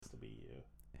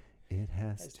It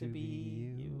has to be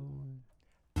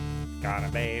you. Got a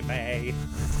baby.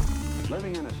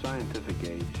 Living in a scientific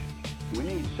age, we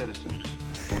need citizens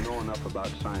who know enough about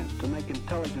science to make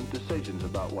intelligent decisions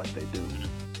about what they do.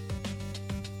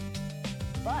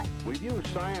 But We've used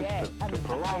science to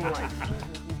prolong life,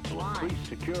 to increase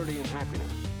security and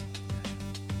happiness.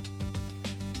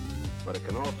 But it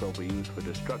can also be used for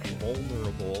destruction.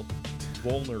 Vulnerable.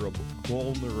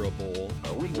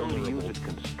 Are we going to use it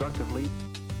constructively?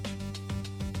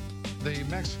 The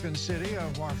Mexican city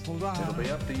of It'll Guadalajara. be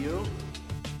up to you.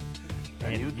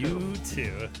 And you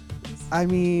too. I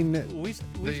mean, We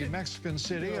The should Mexican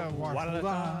city of Guadalajara.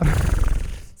 Guadalajara.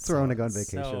 throwing a gun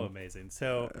vacation. So amazing.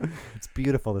 So It's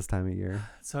beautiful this time of year.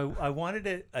 I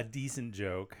wanted a decent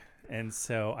joke, and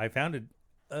so I found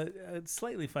a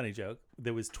slightly funny joke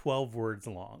that was 12 words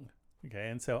long. Okay,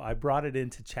 and so I brought it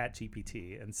into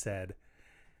ChatGPT and said,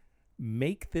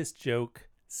 make this joke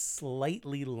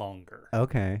slightly longer.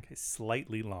 Okay. Okay,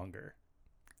 slightly longer.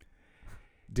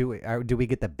 Do we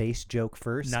get the base joke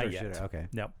first? Not or yet. should I- Okay.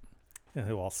 Nope.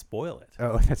 I'll spoil it.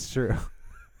 Oh, that's true.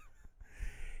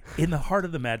 In the heart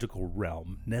of the magical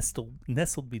realm,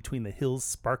 nestled between the hills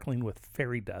sparkling with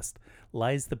fairy dust,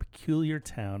 lies the peculiar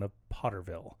town of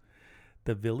Potterville.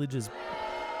 The village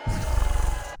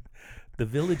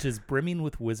is brimming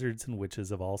with wizards and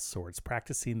witches of all sorts,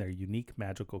 practicing their unique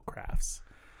magical crafts.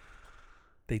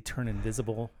 They turn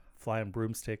invisible, fly on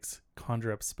broomsticks,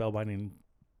 conjure up spellbinding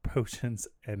potions,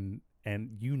 and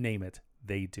you name it,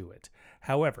 they do it.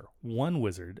 However, one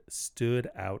wizard stood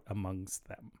out amongst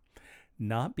them.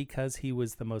 Not because he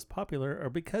was the most popular or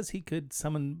because he could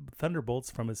summon thunderbolts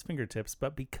from his fingertips,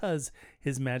 but because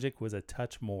his magic was a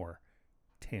touch more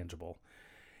tangible.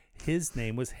 His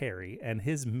name was Harry, and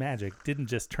his magic didn't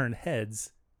just turn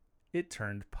heads, it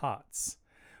turned pots.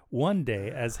 One day,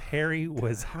 as Harry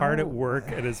was hard at work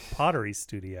at his pottery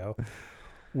studio,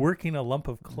 working a lump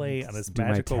of clay on his Do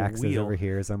magical my taxes wheel, over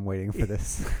here as I'm waiting for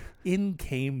this. in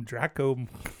came Draco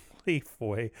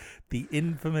Malfoy, the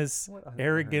infamous,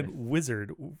 arrogant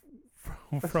wizard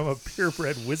from a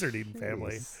purebred wizarding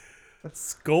family.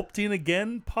 Sculpting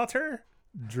again, Potter?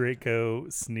 Draco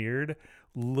sneered,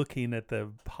 looking at the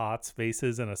pots,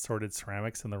 vases, and assorted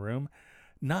ceramics in the room.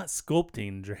 Not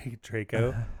sculpting,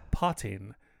 Draco.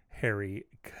 Potting, Harry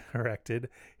corrected,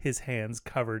 his hands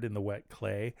covered in the wet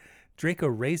clay. Draco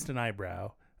raised an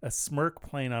eyebrow, a smirk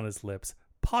playing on his lips.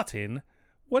 Potting?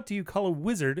 What do you call a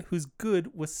wizard who's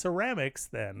good with ceramics,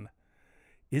 then?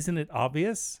 Isn't it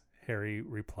obvious? Harry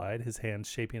replied, his hands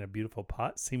shaping a beautiful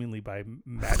pot, seemingly by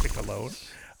magic alone.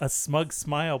 A smug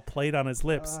smile played on his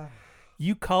lips.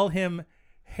 You call him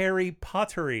Harry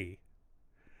Pottery.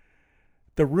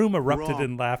 The room erupted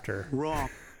in laughter. Wrong.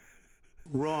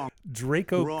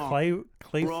 Draco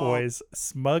Clayfoy's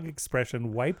smug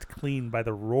expression wiped clean by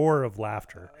the roar of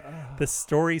laughter. The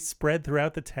story spread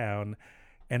throughout the town,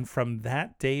 and from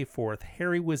that day forth,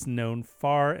 Harry was known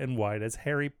far and wide as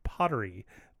Harry Pottery,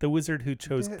 the wizard who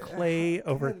chose clay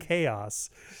over chaos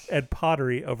and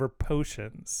pottery over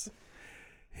potions.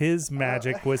 His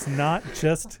magic was not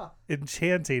just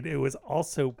enchanting, it was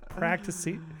also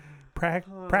practical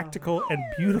and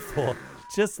beautiful,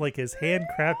 just like his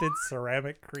handcrafted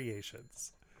ceramic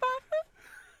creations.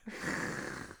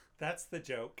 That's the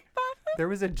joke. There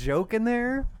was a joke in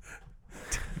there?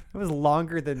 It was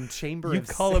longer than Chamber You of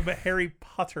call him Harry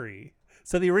Pottery.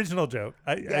 So the original joke,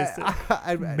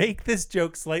 I make this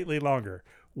joke slightly longer.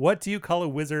 What do you call a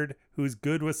wizard who's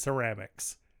good with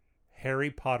ceramics? Harry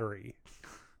Pottery.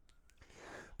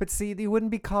 But see, you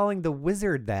wouldn't be calling the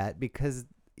wizard that because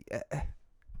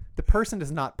the person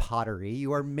is not pottery.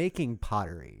 You are making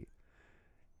pottery.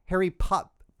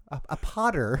 A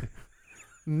potter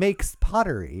makes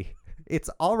pottery. It's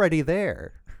already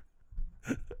there.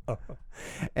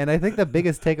 And I think the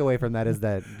biggest takeaway from that is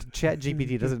that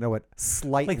ChatGPT doesn't know what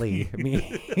slightly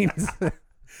means.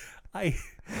 I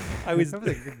was That was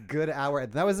a good hour.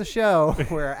 That was the show.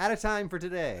 We're out of time for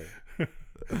today.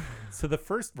 So the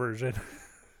first version,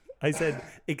 I said,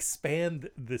 expand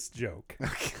this joke.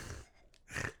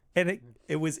 And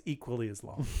it was equally as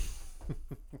long.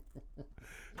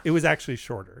 It was actually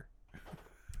shorter.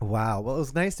 Wow. Well, it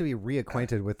was nice to be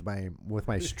reacquainted with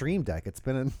my Stream Deck. It's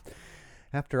been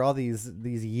after all these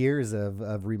years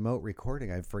of remote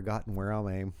recording, I've forgotten where all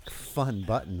my fun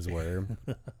buttons were.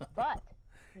 But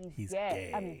He's gay.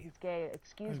 gay. I mean, he's gay.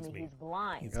 Excuse Excuse me. me. He's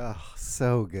blind. Oh,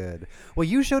 so good. Well,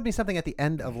 you showed me something at the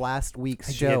end of last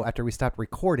week's show did. after we stopped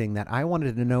recording that I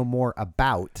wanted to know more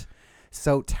about.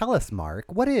 So tell us, Mark,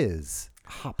 what is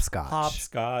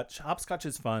hopscotch? Hopscotch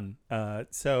is fun.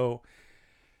 So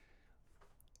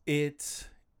it's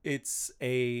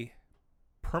a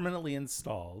permanently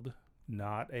installed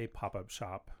not a pop-up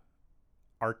shop,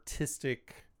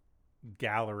 artistic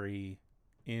gallery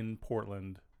in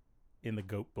Portland in the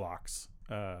Goat Blocks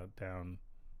down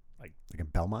Like in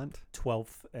Belmont?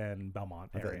 12th and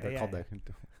Belmont area. They're called the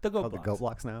the Goat Blocks. Goat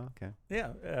Blocks now? Okay.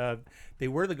 Yeah, they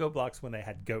were the Goat Blocks when they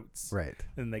had goats. Right.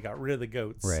 And they got rid of the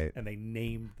goats. Right. And they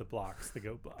named the blocks the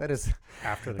Goat Blocks. That is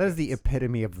after that is the goats.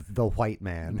 epitome of the white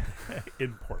man.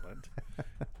 In Portland.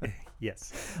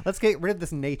 Yes. Let's get rid of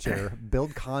this nature,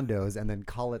 build condos, and then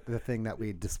call it the thing that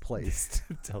we displaced.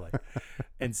 Totally.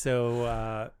 And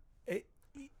so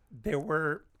there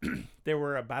were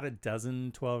about a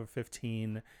dozen, 12 or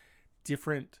 15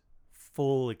 different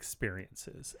full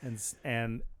experiences,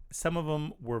 and some of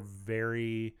them were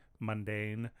very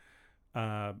mundane,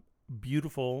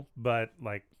 beautiful, but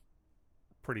like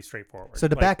pretty straightforward. So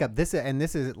to Like, back up, this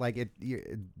is like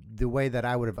the way that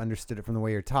I would have understood it from the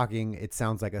way you're talking. It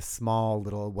sounds like a small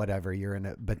little whatever you're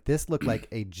in, but this looked like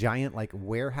a giant like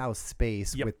warehouse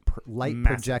space Yep. with light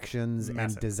Massive. projections and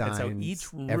Massive. designs And so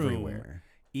each room- everywhere.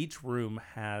 each room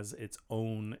has its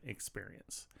own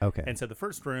experience. Okay. And so the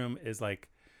first room is like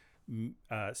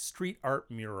street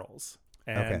art murals,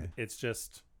 and Okay. it's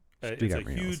just Street it's art a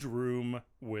murals. huge room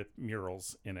with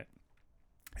murals in it.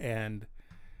 And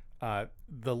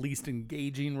the least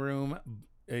engaging room,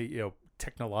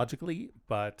 technologically,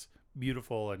 but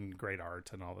beautiful and great art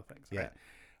and all the things. Yeah.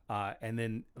 Right? And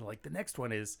then like the next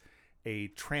one is a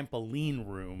trampoline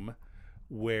room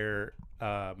where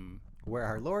Where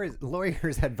our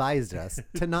lawyers advised us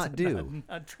to not do.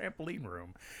 a trampoline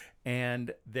room,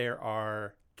 and there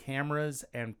are cameras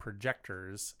and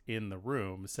projectors in the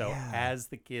room. So Yeah. as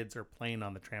the kids are playing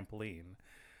on the trampoline,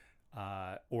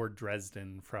 or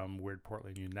Dresden from Weird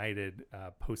Portland United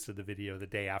posted the video the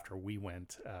day after we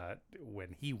went,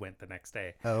 when he went the next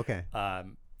day, Oh, okay.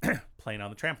 playing on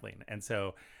the trampoline. And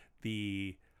so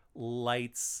the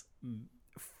lights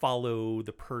follow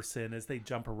the person as they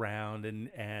jump around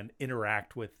and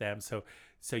interact with them. So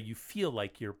you feel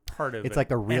like you're part of It's an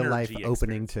like a real life energy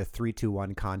opening experience. to 3, 2,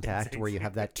 1 contact, where you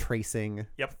have that tracing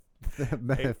Yep.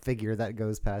 figure that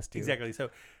goes past you. Exactly. So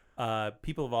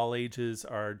people of all ages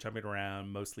are jumping around,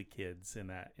 mostly kids in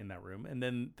that room. And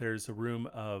then there's a room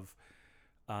of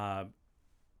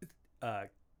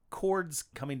cords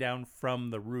coming down from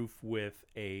the roof with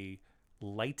a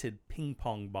lighted ping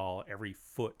pong ball every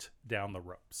foot down the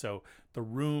rope. So the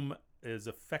room is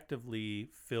effectively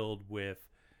filled with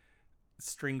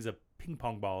strings of ping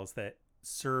pong balls that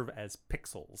serve as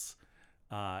pixels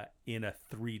in a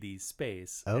 3D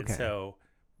space. Okay. And so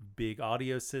big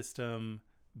audio system,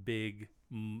 big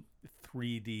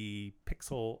 3D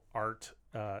pixel art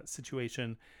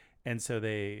situation. And so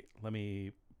let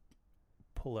me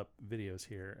pull up videos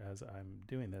here as I'm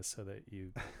doing this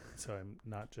so I'm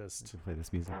not just. Play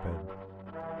this music, but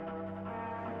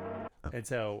And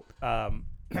so, oh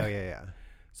yeah.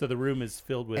 so the room is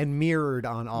filled with And mirrored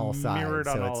on all sides, Mirrored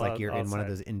on so it's all- like you're all in one of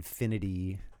sides. those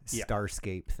infinity Yeah.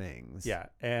 starscape things. yeah,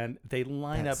 and they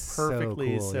line That's up so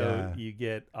perfectly, cool, so yeah. you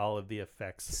get all of the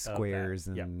effects, Squares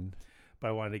of that. and Yeah. But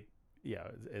I wanted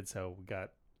to, and so we got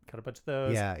a bunch of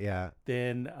those. yeah.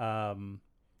 Then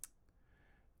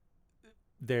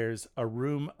there's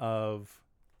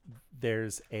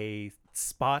a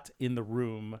spot in the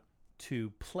room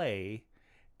to play,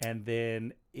 and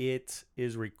then it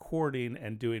is recording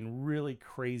and doing really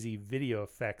crazy video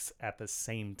effects at the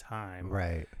same time.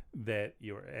 Right. That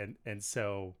you're and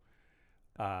so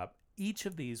each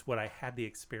of these, what I had the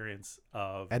experience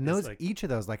of, And is those like each of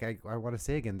those, like I want to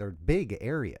say again, they're big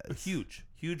areas. huge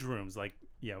rooms, like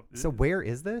So where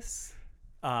is this?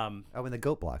 um Oh, in the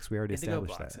Goat Blocks. We already in the Goat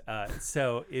established Blocks. that.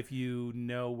 So if you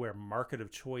know where Market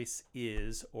of Choice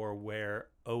is, or where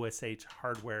OSH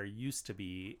Hardware used to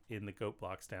be in the Goat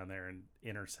Blocks down there in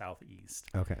inner southeast,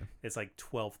 Okay. it's like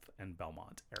 12th and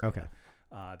Belmont area. Okay.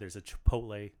 There's a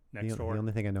Chipotle next The door.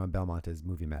 only thing I know in Belmont is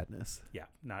Movie Madness. Yeah,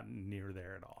 not near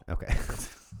there at all. Okay.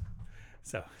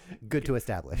 So Good to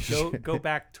establish. go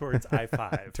back towards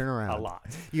I-5. Turn around. a lot.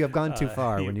 You have gone too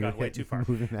far You've when you gone way hit too far.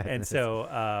 Movie Madness. And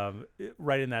so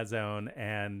right in that zone,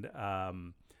 and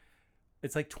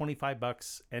it's like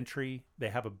 $25 entry. They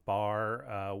have a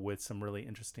bar with some really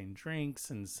interesting drinks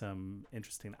and some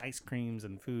interesting ice creams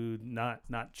and food. Not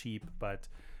cheap, but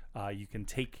you can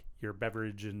take your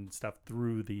beverage and stuff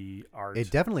through the art. it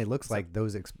definitely looks like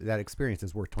that experience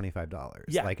is worth $25.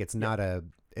 Yeah. Like it's not a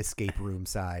escape room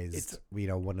sized,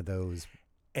 one of those.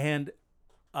 And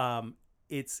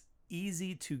it's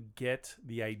easy to get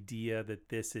the idea that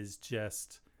this is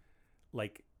just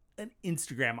like an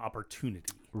Instagram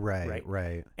opportunity.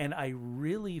 Right. And I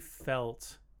really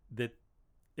felt that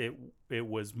it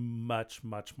was much,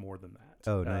 much more than that.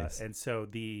 Oh, nice. And so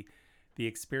the the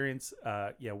experience.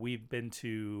 We've been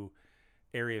to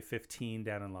Area 15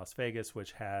 down in Las Vegas,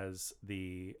 which has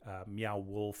the Meow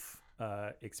Wolf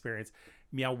experience.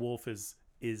 Meow Wolf is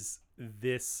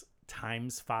this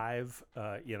times 5.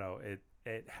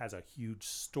 It has a huge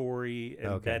story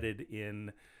embedded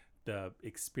in the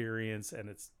experience, and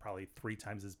it's probably 3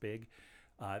 times as big.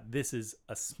 This is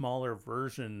a smaller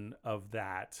version of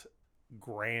that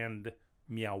grand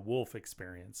Meow Wolf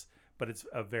experience, but it's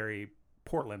a very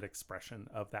Portland expression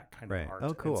of that kind of art.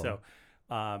 Oh, cool. And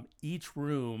so each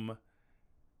room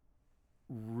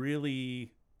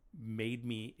really made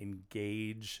me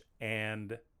engage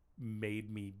and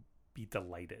made me be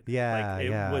delighted. Yeah,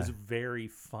 it was very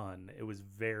fun. It was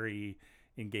very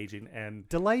engaging, and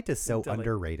delight is so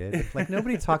underrated. Like,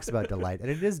 nobody talks about delight, and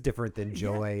it is different than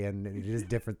joy, and it is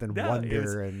different than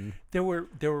wonder. And there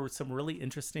were some really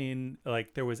interesting,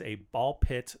 like, there was a ball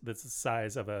pit that's the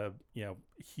size of a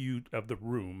huge of the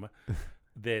room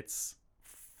that's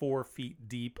 4 feet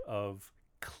deep of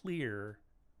clear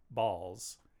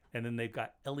balls, and then they've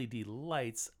got LED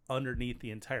lights underneath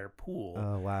the entire pool.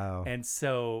 Oh, wow. And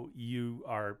so you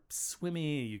are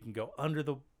swimming, you can go under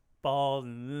the ball,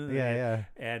 and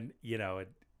in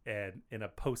a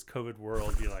post-COVID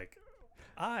world, you're like,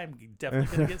 I'm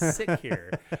definitely gonna get sick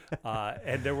here.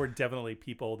 And there were definitely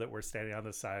people that were standing on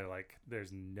the side like,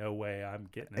 there's no way I'm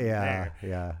getting in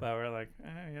there. But we're like,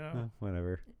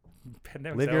 whatever.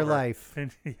 Pandemic's Live your over. life.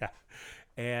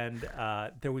 And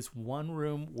there was one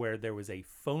room where there was a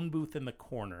phone booth in the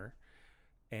corner,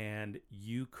 and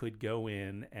you could go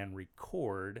in and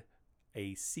record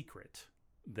a secret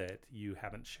that you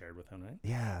haven't shared with them, right?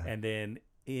 Yeah. And then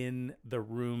in the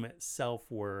room itself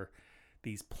were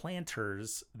these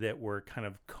planters that were kind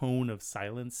of cone of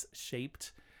silence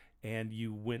shaped, and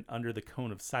you went under the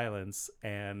cone of silence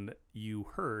and you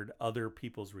heard other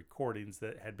people's recordings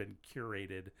that had been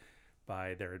curated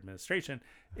by their administration.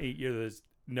 There's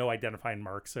no identifying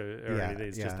marks or anything.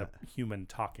 It's just a human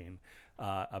talking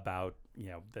about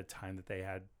the time that they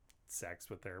had sex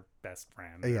with their best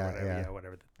friend, or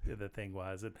whatever the thing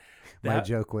was. And my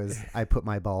joke was, I put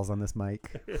my balls on this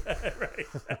mic.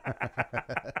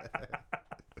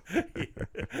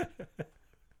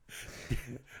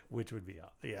 Which would be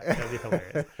that'd be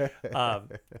hilarious.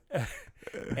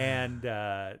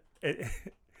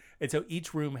 And so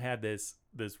each room had this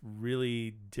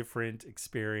really different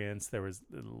experience. There was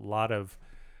a lot of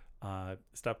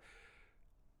stuff.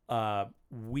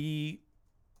 We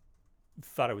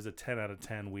thought it was a 10 out of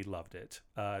 10. We loved it.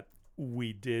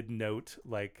 We did note,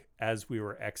 like, as we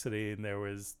were exiting,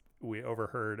 we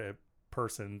overheard a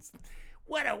person's,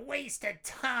 "What a waste of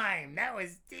time. That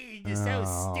was just so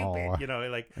stupid."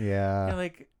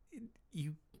 Like,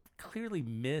 you clearly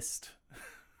missed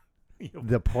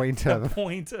the point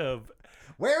of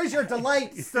where's your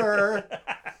delight, sir?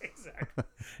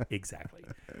 Exactly.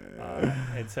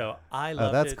 And so I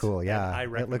loved it. Oh, that's cool. Yeah, I it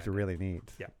looked recommend really neat.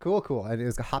 Yeah, cool. And it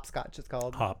was a hopscotch. It's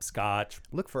called Hopscotch.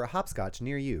 Look for a hopscotch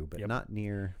near you, but not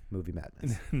near Movie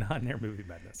Madness. Not near Movie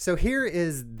Madness. So here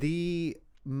is the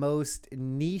most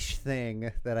niche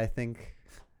thing that I think,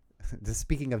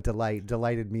 speaking of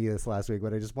delighted me this last week,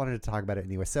 but I just wanted to talk about it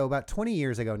anyway. So about 20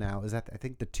 years ago now, it was at, I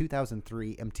think, the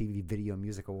 2003 MTV Video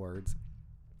Music Awards,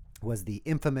 was the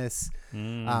infamous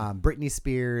Britney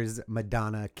Spears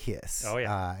Madonna kiss. Oh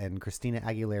yeah. And Christina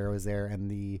Aguilera was there, and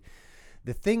the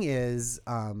thing is,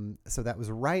 so that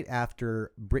was right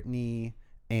after Britney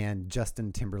and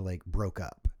Justin Timberlake broke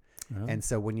up. Oh. And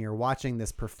so when you're watching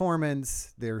this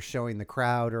performance, they're showing the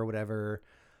crowd or whatever.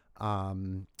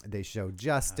 They show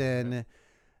Justin,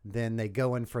 then they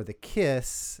go in for the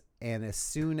kiss, and as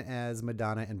soon as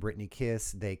Madonna and Britney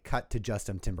kiss, they cut to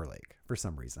Justin Timberlake for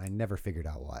some reason. I never figured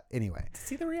out what. Anyway,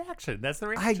 see the reaction. That's the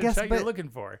reaction shot you're looking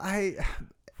for.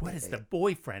 What does the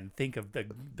boyfriend think of the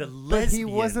lesbians? But he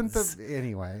wasn't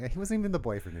he wasn't even the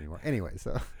boyfriend anymore. Anyway,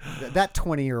 so that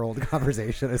 20-year-old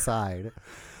conversation aside,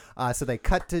 so they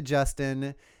cut to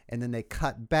Justin, and then they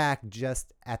cut back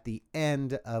just at the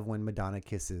end of when Madonna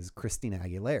kisses Christina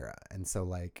Aguilera. And so,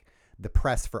 like, the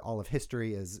press for all of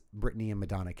history is Britney and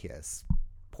Madonna kiss.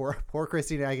 Poor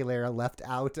Christina Aguilera left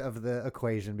out of the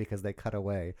equation because they cut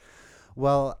away.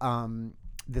 Well,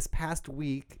 this past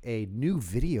week, a new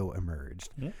video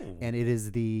emerged, and it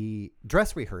is the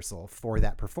dress rehearsal for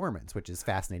that performance, which is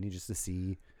fascinating just to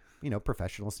see,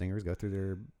 professional singers go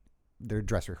through their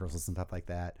dress rehearsals and stuff like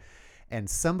that. And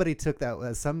somebody took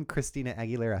that, some Christina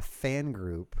Aguilera fan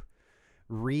group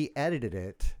re-edited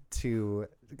it to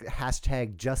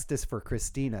hashtag Justice for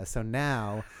Christina. So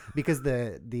now, because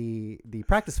the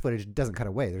practice footage doesn't cut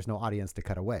away, there's no audience to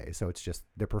cut away, so it's just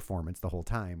their performance the whole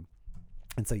time.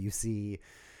 And so you see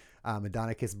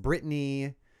Madonna kissed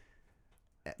Britney.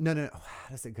 No. How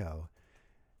does it go?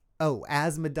 Oh,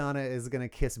 as Madonna is going to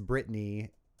kiss Britney,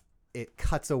 it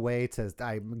cuts away to,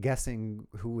 I'm guessing,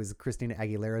 who was Christina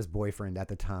Aguilera's boyfriend at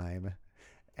the time,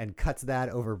 and cuts that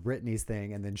over Britney's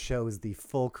thing and then shows the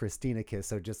full Christina kiss.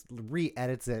 So just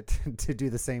re-edits it to do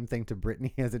the same thing to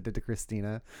Britney as it did to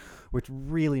Christina, which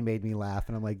really made me laugh.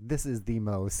 And I'm like, this is the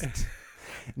most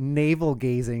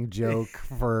navel-gazing joke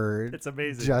for It's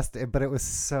amazing. but it was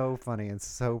so funny and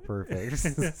so perfect.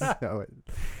 So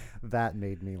that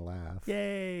made me laugh.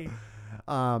 Yay.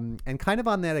 And kind of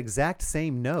on that exact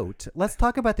same note, let's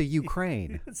talk about the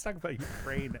Ukraine. Let's talk about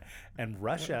Ukraine and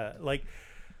Russia. Like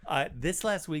this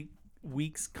last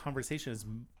week's conversation has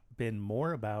been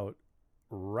more about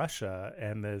Russia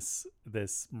and this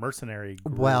mercenary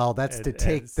group. Well, that's to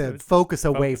take the so focus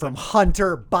away focus from on-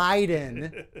 Hunter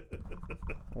Biden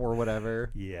or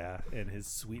whatever. Yeah, and his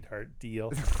sweetheart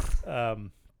deal.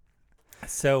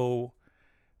 So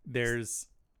there's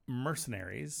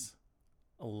mercenaries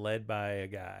led by a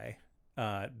guy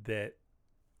that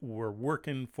were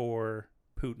working for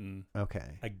Putin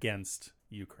Okay. against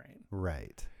Ukraine.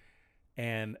 Right.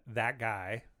 And that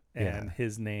guy, and Yeah.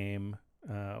 his name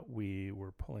we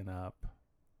were pulling up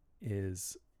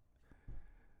is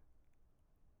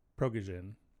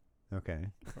Prigozhin Okay.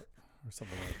 or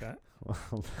something like that.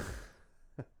 Well,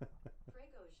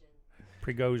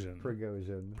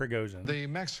 Prigozhin. The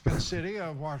Mexican city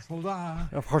of Warsaw.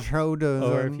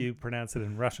 Or if you pronounce it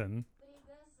in Russian,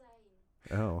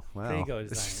 Oh, wow.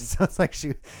 Prigozhin. Sounds like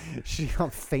she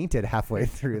fainted halfway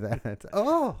through that.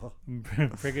 Oh.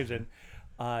 Prigozhin.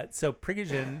 So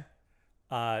Prigozhin,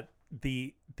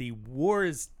 the war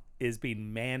is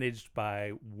being managed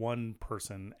by one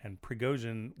person, and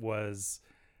Prigozhin was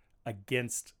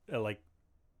against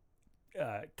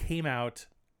came out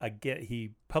again.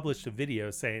 He published a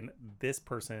video saying this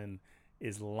person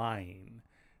is lying,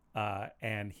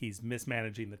 and he's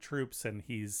mismanaging the troops, and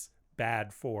he's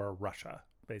bad for Russia,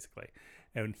 basically,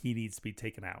 and he needs to be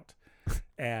taken out.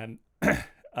 And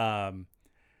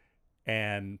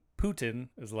and Putin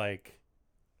is like,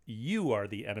 you are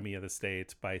the enemy of the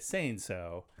state by saying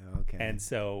so, Okay. and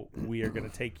so we are going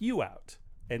to take you out.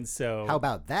 And so How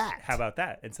about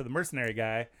that? And so the mercenary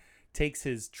guy takes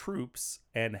his troops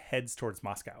and heads towards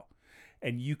Moscow,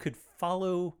 and you could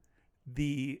follow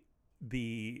the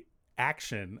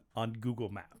action on Google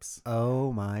Maps.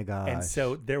 Oh my gosh. And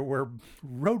so there were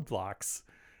roadblocks.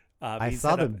 I being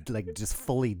saw set up. them like just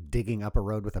fully digging up a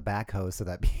road with a backhoe so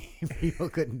that people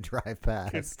couldn't drive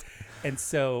past. And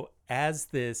so as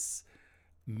this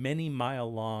many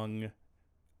mile long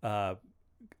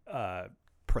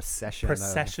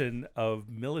Procession. of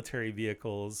military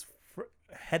vehicles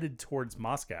headed towards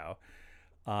Moscow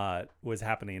was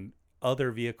happening,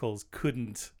 other vehicles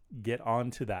couldn't get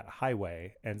onto that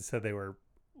highway, and so they were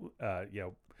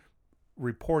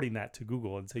reporting that to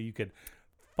Google, and so you could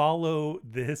follow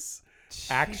this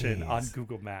action on Jeez.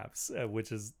 Google Maps,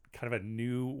 which is kind of a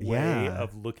new way Yeah.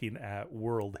 of looking at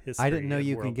world history. I didn't know and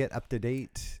you can world- get up to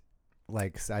date.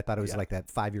 Like, I thought it was Yeah. like that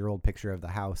 5-year-old picture of the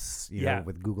house, you Yeah. know,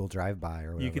 with Google Drive By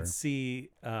or whatever. You could see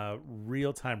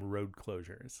real-time road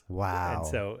closures. Wow.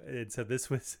 And so this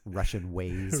was Russian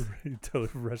ways. totally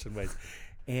Russian ways.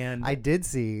 And I did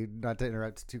see, not to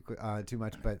interrupt too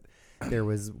much, but there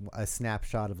was a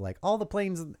snapshot of like all the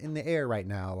planes in the air right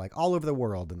now, like all over the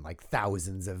world, and like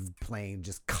thousands of planes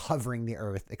just covering the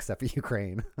earth except for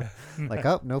Ukraine. Like,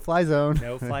 oh, no fly zone.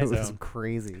 No fly It was zone.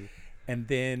 crazy. And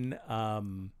then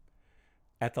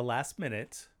at the last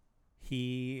minute,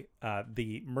 the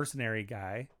mercenary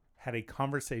guy, had a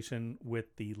conversation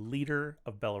with the leader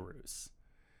of Belarus,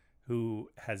 who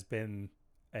has been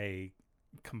a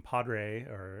compadre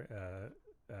or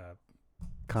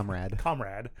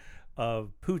comrade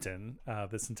of Putin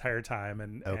this entire time,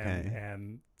 and Okay.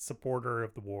 and supporter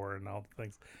of the war and all the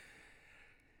things.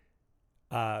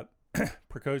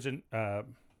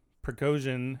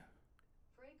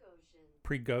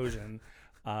 Prigozhin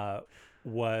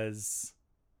was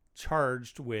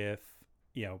charged with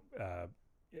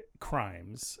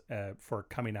crimes for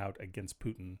coming out against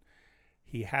Putin.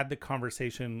 He had the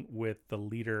conversation with the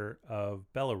leader of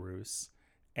Belarus,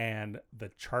 and the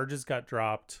charges got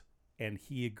dropped, and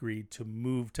he agreed to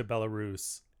move to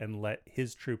Belarus and let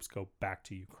his troops go back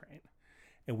to Ukraine.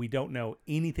 And we don't know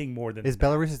anything more than Is that.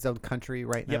 Belarus its own country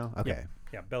right Yep, now? yep. Okay.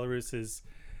 Yeah, Belarus is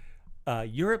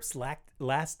Europe's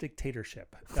last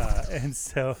dictatorship. And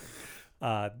so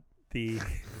the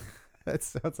That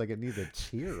sounds like it needs a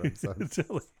cheer of some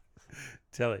totally.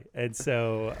 Totally. And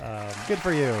so Good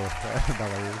for you,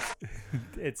 Belarus.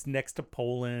 it's next to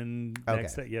Poland. Okay.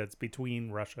 It's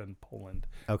between Russia and Poland,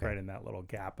 Okay. right in that little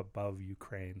gap above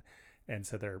Ukraine. And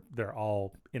so they're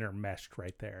all intermeshed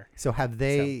right there. So have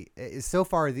they? So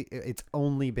far, it's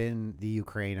only been the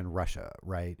Ukraine and Russia,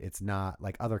 right? It's not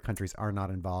like other countries are not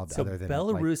involved. So other than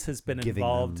Belarus has been giving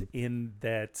involved them- in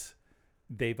that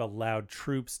they've allowed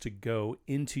troops to go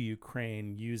into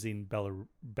Ukraine using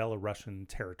Belarusian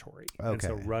territory. And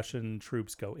so Okay. Russian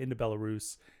troops go into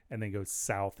Belarus and then go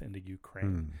south into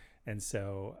Ukraine. And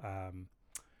so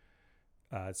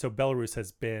so Belarus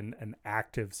has been an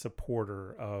active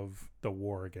supporter of the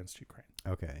war against Ukraine.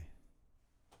 Okay.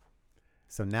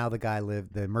 So now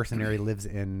the mercenary lives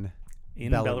in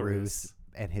Belarus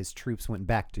and his troops went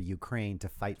back to Ukraine to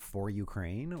fight for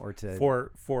Ukraine or to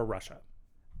for Russia.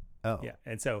 oh Yeah.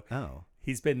 And so oh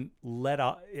he's been let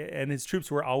off, and his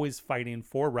troops were always fighting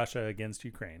for Russia against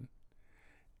Ukraine.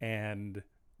 And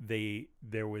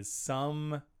there was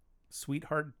some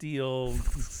sweetheart deal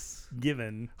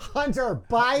given. Hunter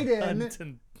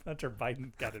Biden. Hunter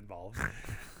Biden got involved,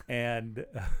 and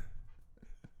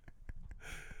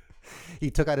He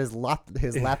took out his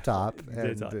laptop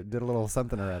and Did did a little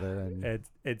something or other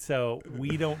and so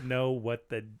we don't know what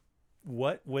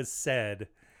was said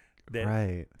that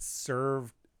right.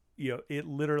 served. It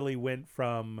literally went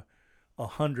from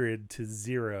 100 to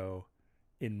 0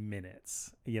 in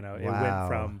minutes. It went Wow.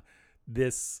 from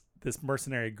this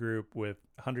mercenary group with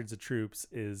hundreds of troops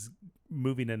is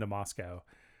moving into Moscow,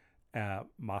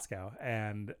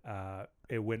 and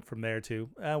it went from there to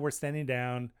we're standing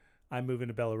down. I'm moving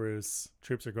to Belarus.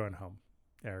 Troops are going home,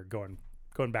 or going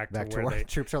back to where work. they.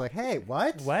 Troops are like, hey,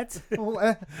 what? What?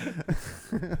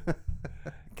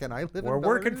 Can I live? We're in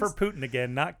working for Belarus? Putin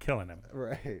again, not killing him.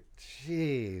 Right.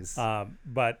 Jeez.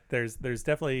 But there's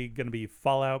definitely going to be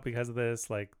fallout because of this.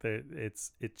 Like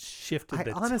it's shifted I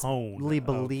the honestly tone.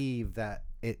 believe that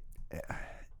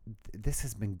this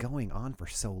has been going on for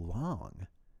so long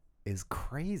is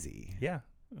crazy. Yeah,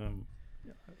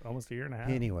 almost a year and a half.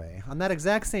 Anyway, on that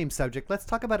exact same subject, let's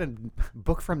talk about a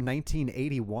book from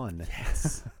 1981.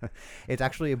 Yes. It's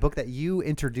actually a book that you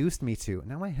introduced me to.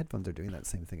 Now my headphones are doing that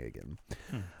same thing again.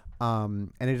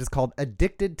 And it is called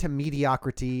Addicted to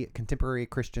Mediocrity, Contemporary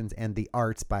Christians and the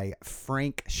Arts by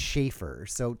Frank Schaeffer.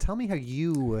 So tell me how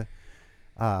you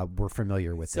were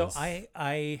familiar with So this.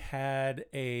 I had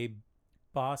a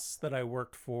boss that I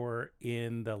worked for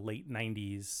in the late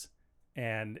 90s,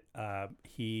 and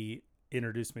he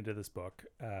introduced me to this book.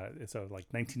 So like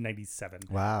 1997.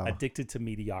 Wow. Addicted to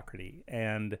Mediocrity.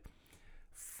 And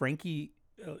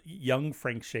young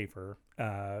Frank Schaeffer,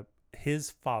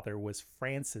 his father was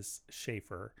Francis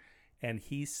Schaeffer, and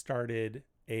he started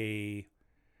a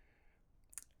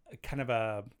kind of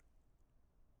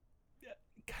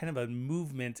a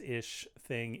movement-ish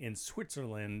thing in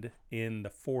Switzerland in the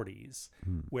 40s,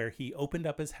 where he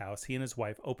and his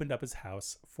wife opened up his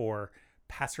house for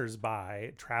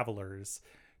passersby, travelers,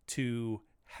 to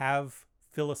have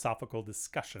philosophical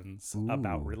discussions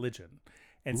about religion.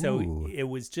 And so it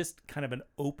was just kind of an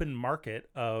open market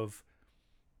of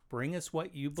bring us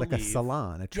what you believe. Like a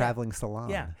salon, a traveling salon.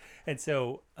 Yeah. And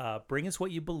so bring us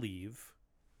what you believe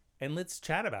and let's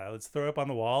chat about it. Let's throw it up on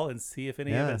the wall and see if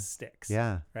any of it sticks.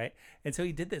 Yeah. Right. And so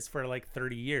he did this for like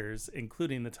 30 years,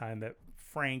 including the time that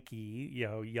Frankie,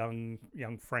 young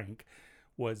Frank,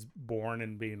 was born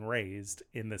and being raised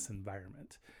in this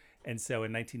environment. And so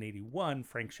in 1981,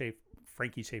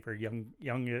 Frankie Schaeffer,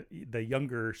 the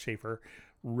younger Schaeffer,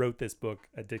 wrote this book,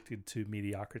 Addicted to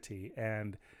Mediocrity.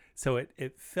 And so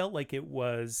it felt like it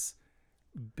was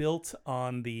built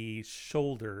on the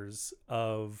shoulders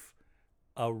of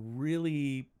a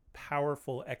really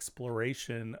powerful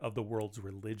exploration of the world's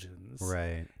religions,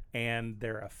 Right. and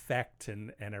their effect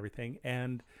and everything.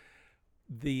 And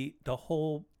the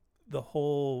whole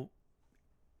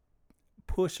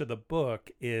push of the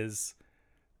book is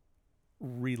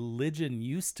religion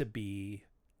used to be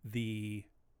the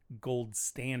gold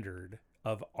standard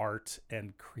of art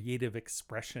and creative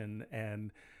expression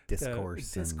and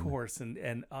Discourse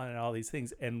and all these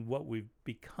things. And what we've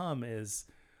become is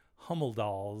Hummel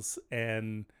dolls.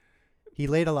 And he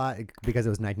laid a lot, because it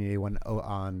was 1981,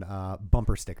 on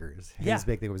bumper stickers. His Yeah.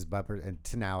 big thing was bumper, and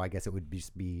to now I guess it would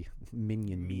just be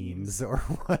Minion memes or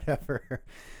whatever.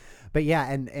 But yeah,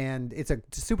 and it's a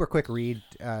super quick read,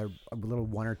 a little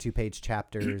 1 or 2 page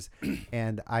chapters,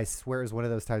 and I swear it's one of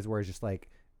those times where it's just like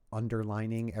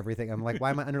underlining everything. I'm like, why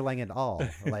am I underlining it all?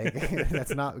 Like,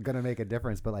 that's not gonna make a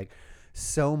difference. But like,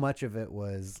 so much of it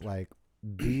was like,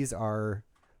 these are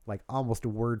like almost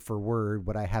word for word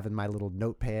what I have in my little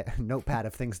notepad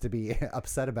of things to be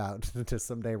upset about to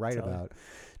someday write about.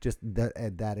 Just the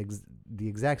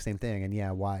exact same thing. And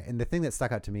yeah, why? And the thing that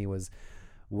stuck out to me was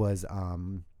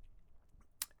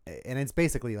and it's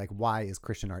basically like, why is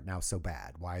Christian art now so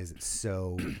bad? Why is it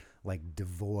so like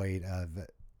devoid of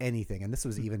anything? And this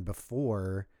was even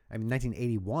before,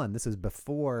 1981. This was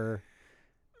before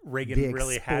Reagan the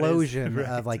really explosion had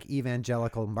his, of like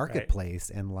evangelical marketplace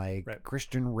and like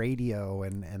Christian radio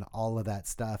and all of that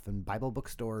stuff and Bible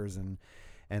bookstores and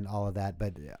all of that.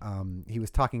 But he was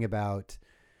talking about,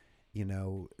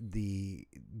 the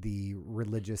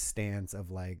religious stance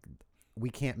of like, we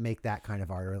can't make that kind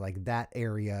of art, or like that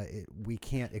area, we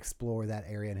can't explore that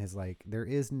area. And his like, there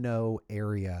is no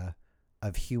area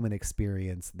of human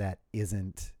experience that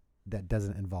doesn't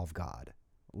involve God.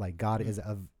 Like God is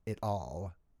of it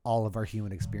all of our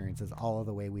human experiences, all of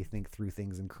the way we think through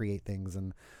things and create things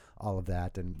and all of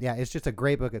that. And yeah, it's just a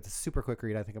great book. It's a super quick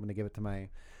read. I think I'm going to give it to my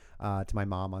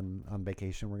mom on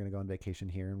vacation. We're going to go on vacation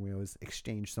here and we always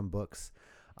exchange some books.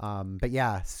 But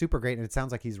yeah, super great. And it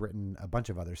sounds like he's written a bunch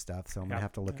of other stuff. So I'm going to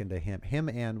have to look into him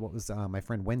and what was my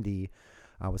friend Wendy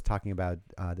was talking about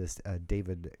this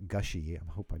David Gushee.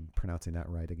 I hope I'm pronouncing that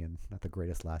right again. Not the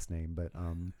greatest last name, but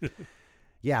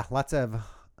yeah, lots of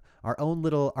our own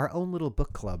little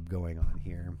book club going on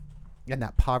here. And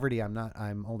that Poverty,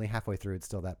 I'm only halfway through. It's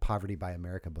still that Poverty by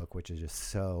America book, which is just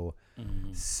so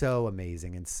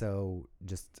amazing. And so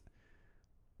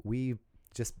we've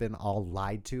just been all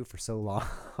lied to for so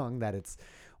long that it's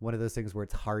one of those things where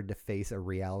it's hard to face a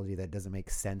reality that doesn't make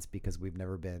sense because we've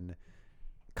never been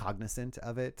cognizant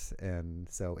of it. And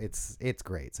so it's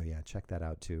great. So yeah, check that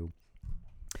out too.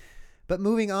 But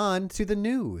moving on to the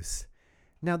news.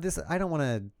 Now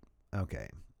okay.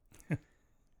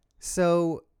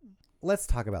 So let's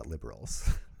talk about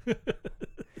liberals.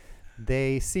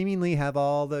 They seemingly have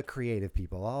all the creative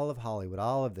people, all of Hollywood,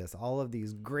 all of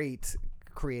these great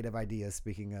creative ideas.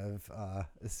 Speaking of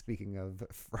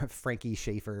Frankie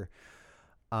Schaefer,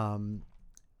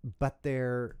 but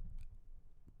they're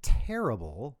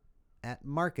terrible at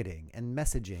marketing and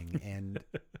messaging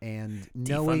and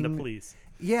knowing defund the police.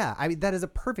 Yeah, that is a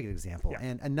perfect example. Yeah.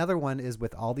 And another one is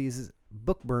with all these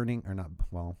book bannings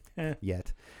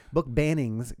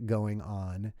going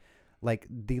on. Like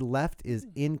the left is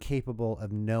incapable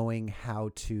of knowing how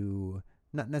to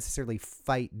not necessarily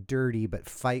fight dirty, but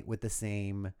fight with the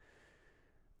same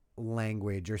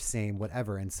language or same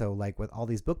whatever. And so like with all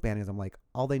these book bannings, I'm like,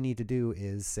 all they need to do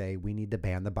is say, we need to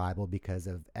ban the Bible because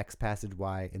of X passage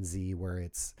Y and Z, where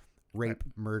it's rape,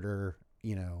 murder,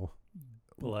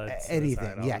 blood,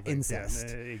 anything. Yeah, incest.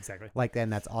 Yeah, exactly. Like, then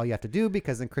that's all you have to do,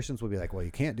 because then Christians will be like, well, you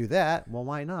can't do that. Well,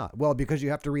 why not? Well, because you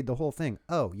have to read the whole thing.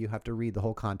 Oh, you have to read the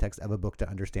whole context of a book to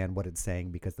understand what it's saying,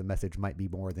 because the message might be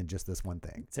more than just this one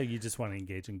thing. So you just want to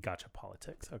engage in gotcha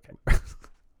politics. Okay.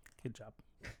 Good job.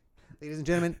 Ladies and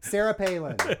gentlemen, Sarah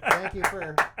Palin. Thank you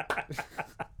for...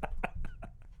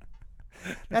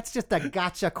 That's just a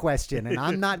gotcha question, and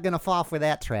I'm not going to fall for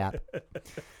that trap.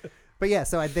 But yeah,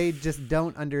 so they just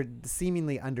don't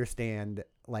seemingly understand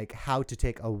like how to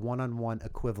take a one-on-one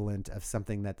equivalent of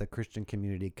something that the Christian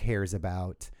community cares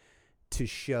about to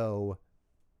show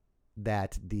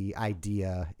that the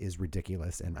idea is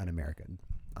ridiculous and un-American.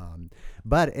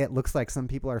 But it looks like some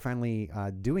people are finally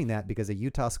doing that, because a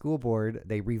Utah school board,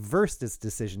 they reversed its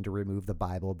decision to remove the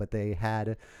Bible, but they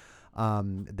had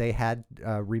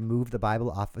removed the Bible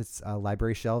off its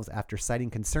library shelves after citing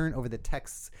concern over the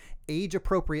text's age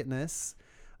appropriateness.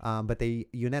 But they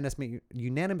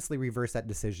unanimously reversed that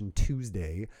decision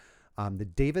Tuesday. The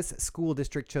Davis School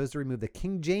District chose to remove the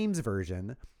King James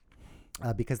Version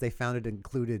because they found it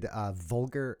included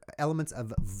vulgar elements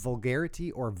of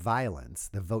vulgarity or violence.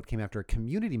 The vote came after a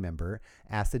community member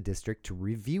asked the district to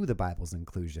review the Bible's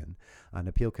inclusion. An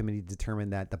appeal committee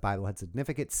determined that the Bible had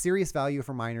significant, serious value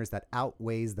for minors that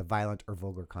outweighs the violent or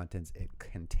vulgar contents it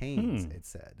contains, it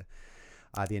said.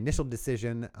 The initial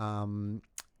decision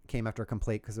came after a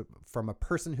complaint from a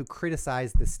person who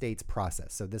criticized the state's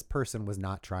process. So this person was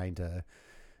not trying to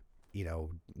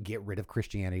get rid of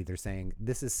Christianity. They're saying,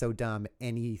 this is so dumb.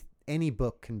 Any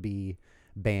book can be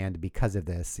banned because of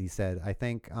this. He said, I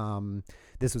think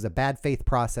this was a bad faith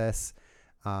process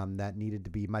that needed to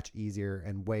be much easier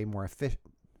and way more efficient.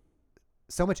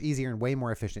 So much easier and way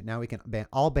more efficient. Now we can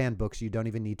ban books you don't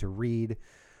even need to read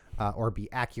or be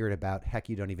accurate about. Heck,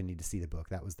 you don't even need to see the book.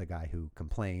 That was the guy who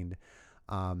complained.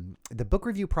 The book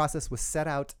review process was set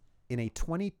out in a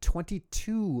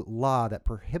 2022 law that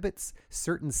prohibits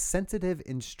certain sensitive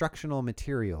instructional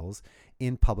materials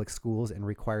in public schools and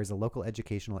requires a local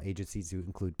educational agency to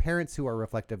include parents who are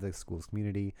reflective of the school's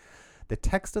community. The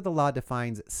text of the law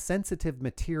defines sensitive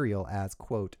material as,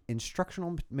 quote,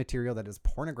 instructional material that is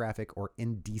pornographic or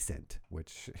indecent,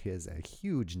 which is a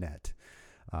huge net.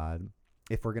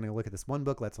 If we're going to look at this one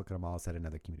book, let's look at them all, said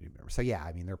another community member. So, yeah,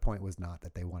 I mean, their point was not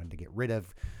that they wanted to get rid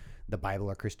of the Bible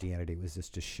or Christianity. It was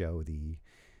just to show the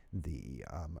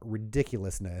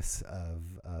ridiculousness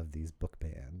of these book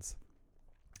bans.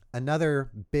 Another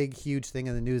big, huge thing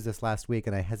in the news this last week,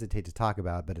 and I hesitate to talk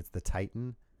about, but it's the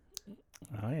Titan.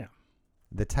 Oh, yeah.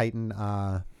 The Titan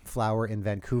flower in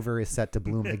Vancouver is set to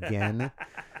bloom again.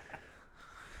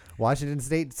 Washington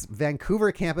State's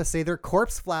Vancouver campus say their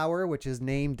corpse flower, which is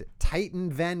named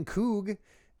Titan Vancoog,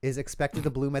 is expected to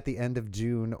bloom at the end of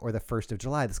June or the 1st of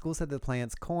July. The school said the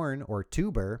plant's corn or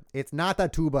tuber, it's not a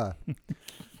tuba,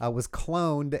 was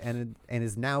cloned and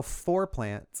is now 4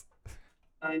 plants.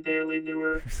 I barely knew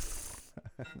her.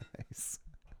 Nice.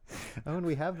 Oh, and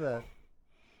we have the...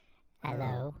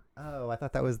 Hello. Oh, I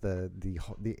thought that was the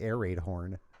air raid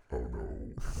horn. Oh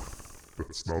no,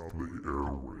 that's not the air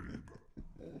raid.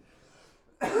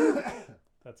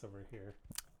 That's over here.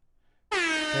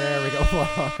 There we go.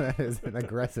 Wow, that is an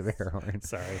aggressive air horn.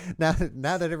 Sorry. Now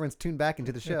that everyone's tuned back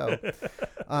into the show.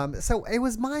 So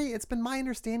it's been my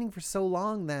understanding for so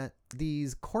long that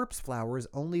these corpse flowers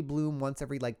only bloom once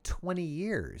every like 20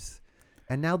 years.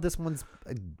 And now this one's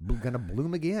going to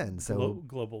bloom again. So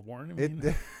global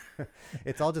warming.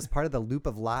 It's all just part of the loop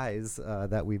of lies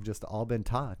that we've just all been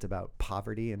taught about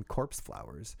poverty and corpse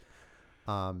flowers.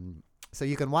 So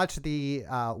you can watch the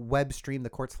web stream, The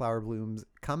Corpse Flower Blooms,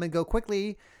 come and go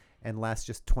quickly and last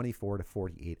just 24 to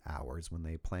 48 hours. When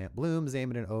they plant blooms,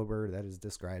 aim at an odor that is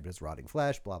described as rotting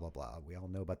flesh, blah, blah, blah. We all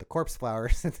know about the corpse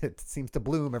flowers. It seems to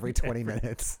bloom every 20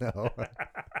 minutes. So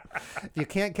if you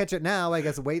can't catch it now, I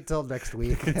guess wait till next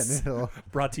week. And it'll...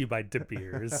 Brought to you by De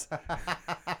Beers.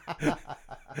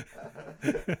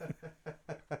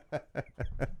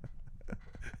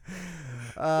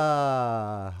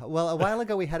 Well, a while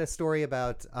ago we had a story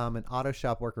about an auto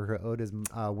shop worker who owed his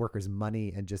workers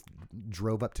money and just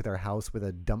drove up to their house with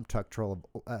a dump truck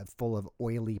full of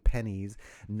oily pennies,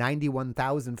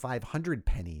 91,500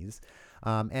 pennies.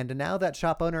 And now that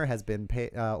shop owner has been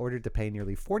ordered to pay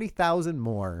nearly $40,000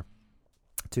 more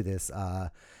to this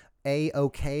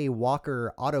AOK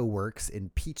Walker Auto Works in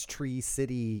Peachtree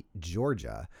City,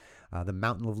 Georgia. The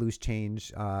mountain of loose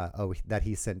change that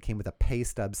he sent came with a pay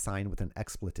stub signed with an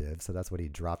expletive, so that's what he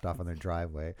dropped off on their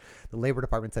driveway. The Labor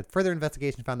Department said further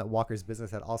investigation found that Walker's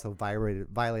business had also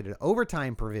violated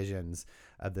overtime provisions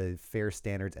of the Fair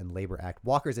Standards and Labor Act.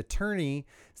 Walker's attorney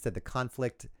said the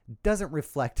conflict doesn't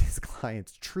reflect his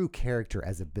client's true character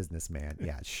as a businessman.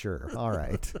 Yeah, sure. All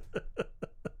right.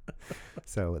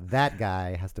 So that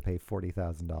guy has to pay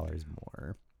 $40,000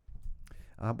 more.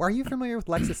 Are you familiar with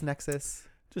LexisNexis?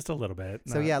 Just a little bit.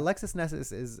 So yeah,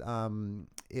 LexisNexis is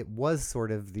it was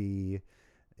sort of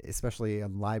especially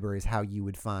in libraries, how you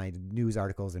would find news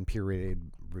articles and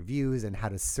peer-rated reviews and how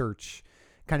to search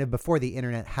kind of before the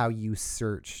internet, how you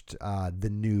searched the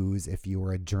news if you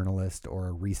were a journalist or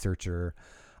a researcher.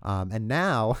 And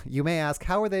now you may ask,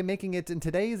 how are they making it in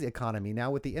today's economy now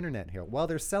with the internet here? Well,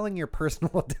 they're selling your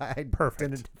personal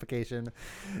identification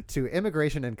to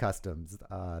Immigration and Customs.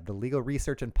 The legal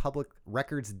research and public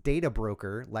records data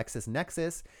broker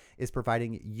LexisNexis is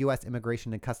providing U.S.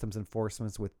 Immigration and Customs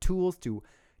enforcement with tools to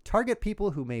target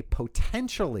people who may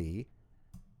potentially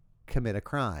commit a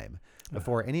crime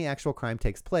before any actual crime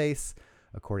takes place,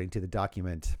 according to the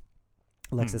document.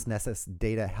 LexisNexis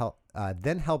data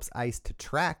then helps ICE to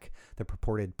track the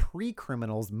purported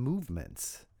pre-criminals'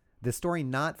 movements. This story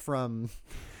not from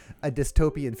a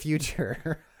dystopian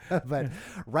future, but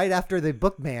right after the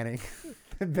book bannings,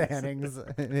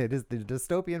 it is the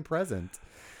dystopian present.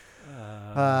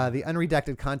 The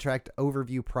unredacted contract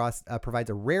overview provides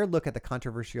a rare look at the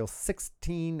controversial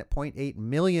 $16.8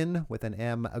 million with an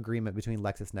M agreement between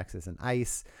LexisNexis and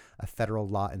ICE, a federal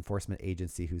law enforcement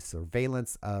agency whose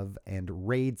surveillance of and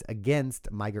raids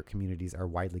against migrant communities are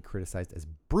widely criticized as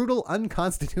brutal,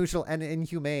 unconstitutional, and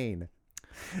inhumane.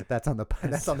 That's on the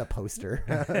poster.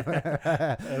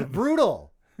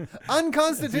 Brutal.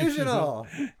 Unconstitutional,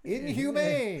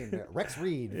 inhumane. Rex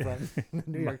Reed from the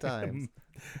New York Times.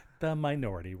 The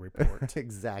Minority Report.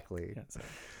 Exactly. Yeah, so.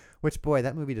 Which, boy,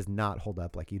 that movie does not hold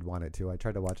up like you'd want it to. I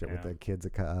tried to watch it with the kids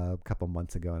a couple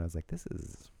months ago, and I was like, this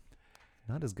is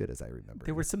not as good as I remember.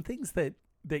 There were some things that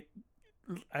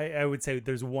I would say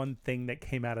there's one thing that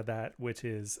came out of that, which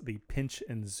is the pinch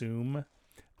and zoom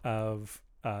of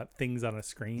things on a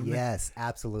screen. Yes,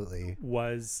 absolutely.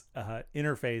 Was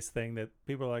interface thing that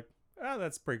people are like, oh,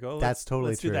 that's pretty cool. That's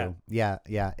totally let's true. Do that. Yeah,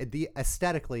 yeah. The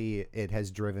aesthetically, it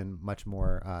has driven much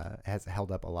more. Has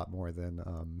held up a lot more than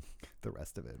the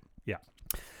rest of it. Yeah.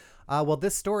 Well,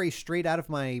 this story straight out of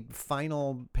my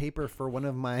final paper for one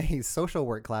of my social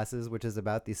work classes, which is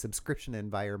about the subscription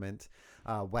environment.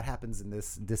 What happens in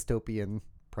this dystopian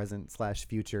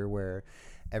present/future where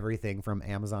everything from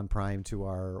Amazon Prime to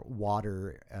our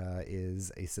water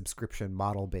is a subscription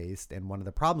model based. And one of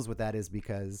the problems with that is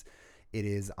because it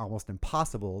is almost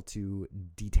impossible to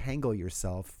detangle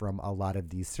yourself from a lot of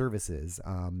these services.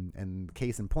 And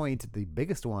case in point, the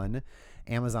biggest one,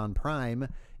 Amazon Prime,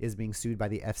 is being sued by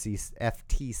the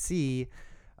FTC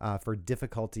for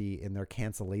difficulty in their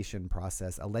cancellation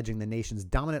process, alleging the nation's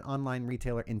dominant online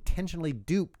retailer intentionally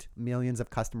duped millions of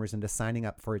customers into signing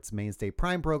up for its mainstay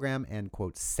Prime program and,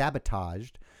 quote,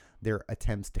 sabotaged their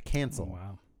attempts to cancel. Oh,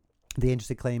 wow. The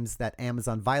agency claims that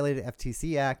Amazon violated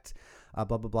FTC Act, blah,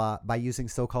 blah, blah, by using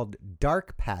so-called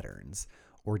dark patterns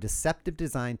or deceptive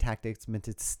design tactics meant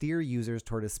to steer users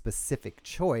toward a specific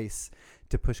choice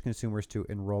to push consumers to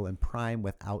enroll in Prime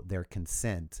without their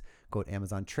consent. Quote,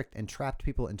 Amazon tricked and trapped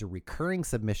people into recurring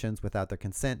submissions without their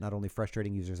consent, not only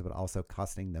frustrating users, but also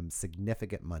costing them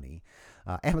significant money.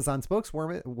 Amazon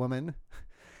spokeswoman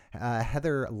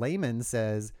Heather Lehman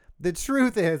says, the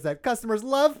truth is that customers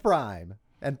love Prime.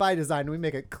 And by design, we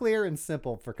make it clear and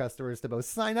simple for customers to both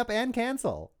sign up and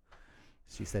cancel.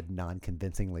 She said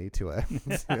non-convincingly to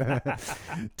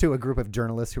a group of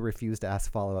journalists who refused to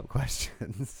ask follow-up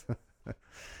questions.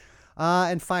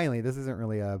 And finally, this isn't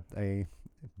really a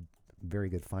very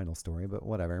good final story, but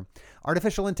whatever.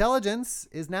 Artificial intelligence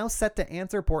is now set to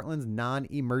answer Portland's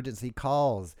non-emergency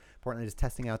calls. Portland is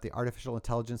testing out the artificial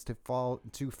intelligence to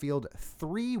field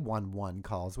 311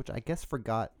 calls, which I guess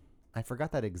I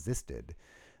forgot that existed,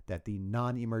 that the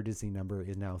non-emergency number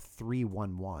is now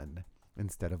 311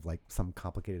 instead of like some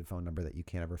complicated phone number that you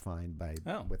can't ever find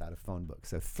without a phone book.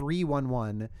 So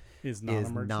 311 is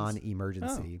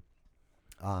non-emergency.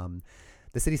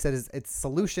 The city says its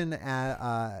solution,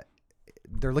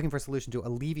 they're looking for a solution to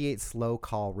alleviate slow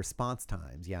call response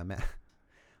times. Yeah,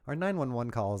 our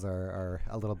 911 calls are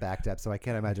a little backed up, so I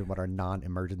can't imagine what our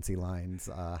non-emergency lines,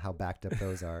 how backed up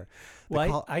those are.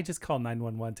 I just call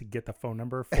 911 to get the phone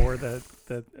number for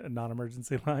the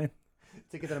non-emergency line.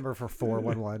 To get the number for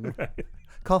 411. Right.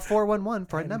 Call 411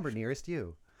 for a number nearest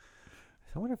you.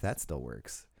 I wonder if that still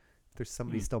works. If there's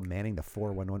somebody still manning the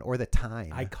 411 or the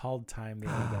time. I called time the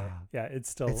other day. Yeah, it's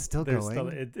still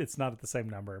going. It's not at the same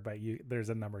number, but there's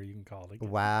a number you can call.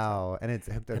 Wow, and it's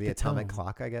hooked to the atomic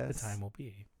clock, I guess. The time will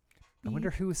be. I wonder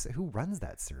who runs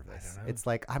that service. I don't know. It's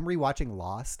like I'm rewatching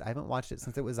Lost. I haven't watched it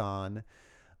since it was on.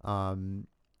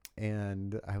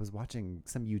 And I was watching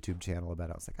some YouTube channel about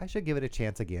it. I was like, I should give it a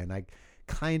chance again. I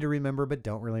kind of remember, but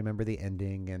don't really remember the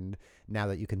ending. And now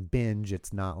that you can binge,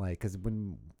 it's not like, because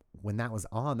when that was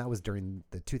on, that was during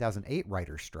the 2008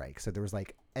 writer's strike. So there was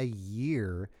like a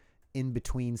year in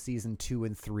between season 2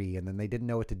 and 3, and then they didn't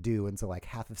know what to do. And so like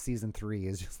half of season 3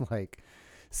 is just like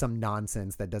some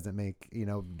nonsense that doesn't make,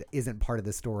 isn't part of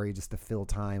the story just to fill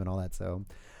time and all that. So,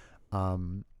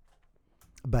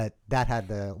 but that had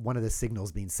one of the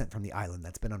signals being sent from the island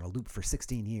that's been on a loop for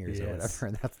 16 years or whatever.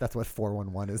 And that's what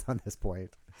 411 is on this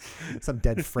point. Some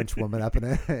dead French woman up on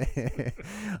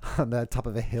the top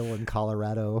of a hill in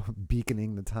Colorado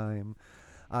beaconing the time.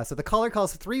 So the caller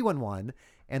calls 311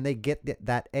 and they get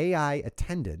that AI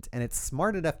attendant, and it's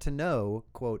smart enough to know,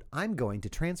 quote, I'm going to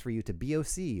transfer you to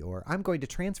BOC, or I'm going to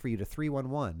transfer you to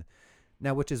 311.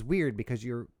 Now, which is weird because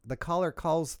the caller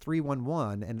calls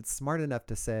 311 and it's smart enough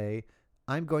to say,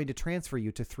 I'm going to transfer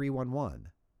you to 311.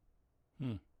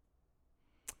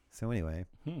 So anyway,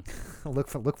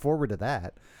 look forward to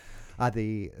that.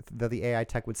 The AI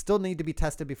tech would still need to be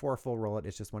tested before a full rollout.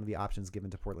 It's just one of the options given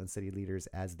to Portland city leaders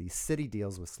as the city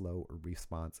deals with slow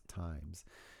response times.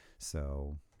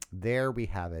 So there we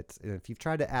have it. If you've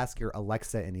tried to ask your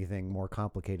Alexa anything more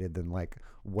complicated than like,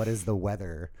 what is the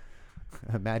weather?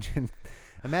 Imagine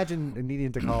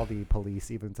needing to call the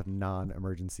police, even if it's a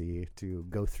non-emergency, to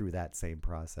go through that same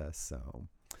process. So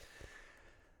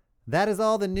that is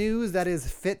all the news that is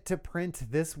fit to print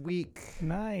this week.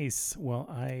 Nice. Well,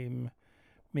 I'm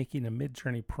making a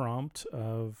Midjourney prompt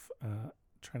of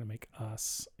trying to make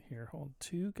us here. Hold,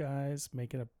 2 guys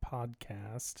making a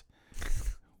podcast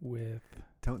with.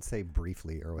 Don't say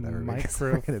briefly or whatever.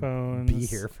 Microphones be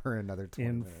here for another 20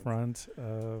 in minutes. front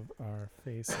of our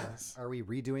faces. Are we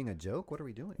redoing a joke? What are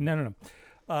we doing? No.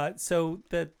 So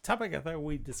the topic I thought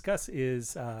we'd discuss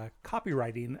is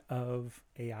copywriting of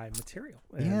AI material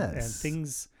and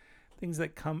things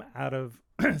that come out of.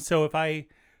 So if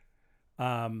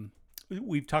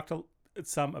we've talked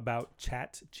some about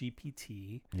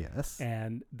ChatGPT. Yes.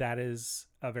 And that is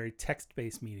a very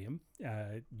text-based medium.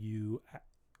 You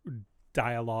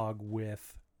dialogue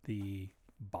with the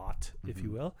bot, if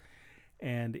you will,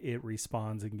 and it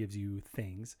responds and gives you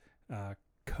things,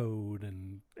 code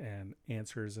and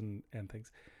answers and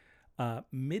things.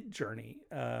 Midjourney,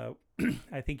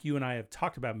 I think you and I have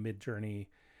talked about Midjourney.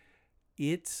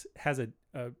 It has a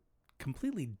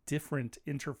completely different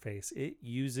interface. It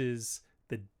uses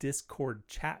the Discord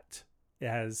chat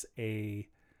as a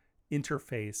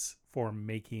interface for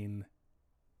making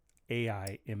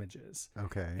AI images.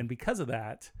 Okay. And because of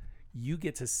that, you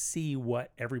get to see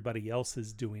what everybody else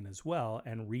is doing as well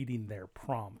and reading their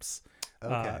prompts.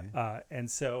 Okay.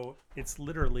 And so it's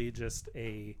literally just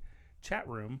a chat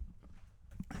room.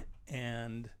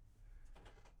 And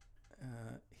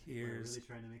here's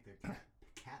trying to make their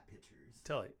cat pictures.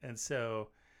 totally. And so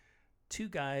 2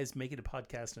 guys making a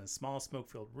podcast in a small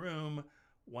smoke-filled room.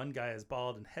 One guy is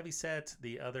bald and heavyset.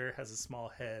 The other has a small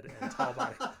head and tall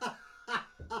body.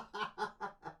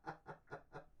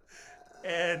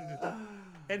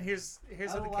 And here's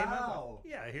what it came up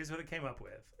with. Yeah, here's what it came up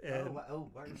with. And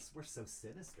We're so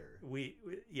sinister. we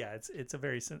it's a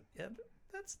very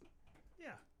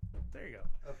there you go.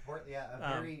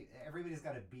 Everybody's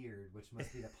got a beard, which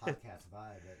must be the podcast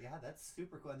vibe. But yeah, that's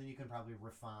super cool. And then you can probably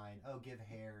refine. Oh, give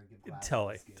hair, give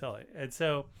glasses. Totally. And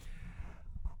so,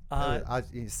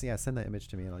 send that image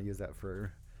to me, and I'll use that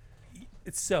for.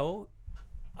 So,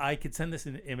 I could send this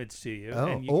image to you, Oh,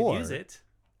 and you or- can use it.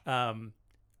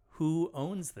 Who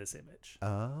owns this image?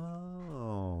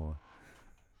 Oh.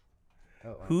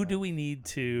 Who do we need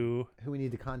to? Who we need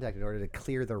to contact in order to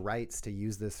clear the rights to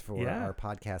use this for Yeah. our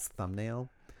podcast thumbnail?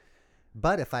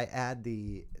 But if I add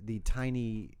the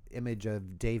tiny image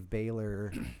of Dave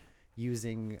Baylor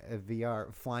using a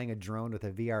VR, flying a drone with a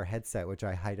VR headset, which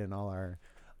I hide in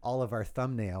all of our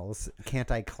thumbnails, can't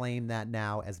I claim that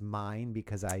now as mine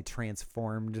because I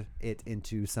transformed it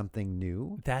into something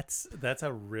new? That's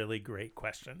a really great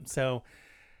question. So,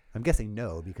 I'm guessing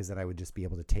no, because then I would just be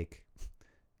able to take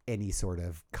any sort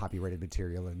of copyrighted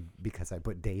material, and because I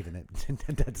put Dave in it,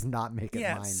 that does not make it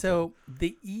mine. So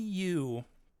the EU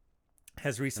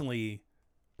has recently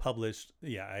published.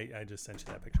 Yeah, I just sent you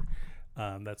that picture.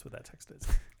 That's what that text is.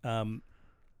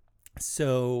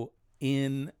 So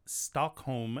in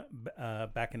Stockholm,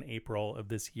 back in April of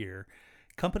this year,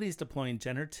 companies deploying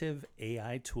generative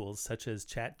AI tools such as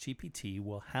ChatGPT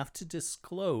will have to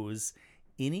disclose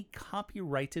any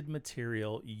copyrighted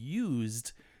material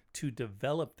used to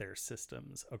develop their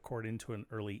systems, according to an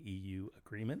early EU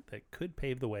agreement that could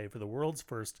pave the way for the world's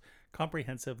first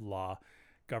comprehensive law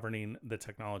governing the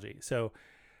technology. So,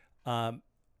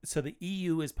 so the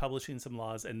EU is publishing some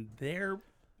laws, and they're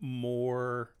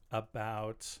more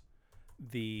about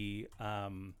the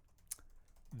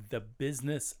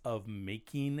business of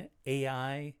making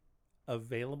AI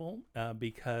available,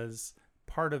 because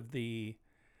part of the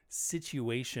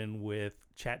situation with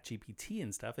ChatGPT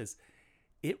and stuff is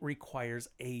it requires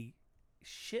a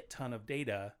shit ton of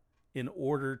data in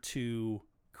order to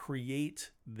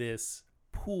create this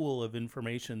pool of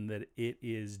information that it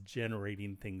is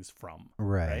generating things from.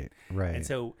 Right. And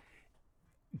so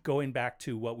going back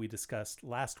to what we discussed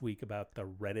last week about the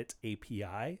Reddit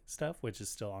API stuff, which is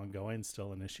still ongoing,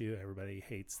 still an issue. Everybody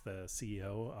hates the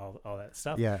CEO, all that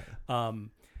stuff. Yeah.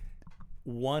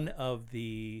 One of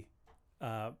the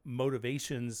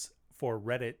motivations for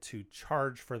Reddit to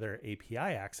charge for their API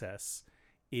access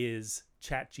is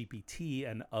ChatGPT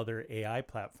and other AI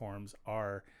platforms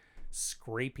are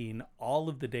scraping all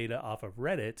of the data off of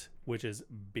Reddit, which is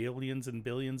billions and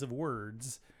billions of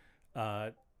words,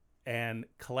 and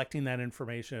collecting that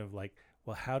information of like,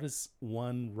 well, how does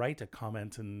one write a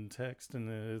comment and text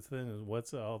and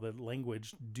what's all the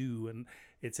language do? And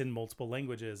it's in multiple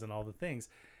languages and all the things.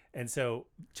 And so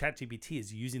ChatGPT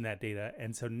is using that data.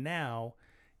 And so now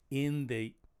in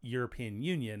the European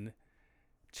Union,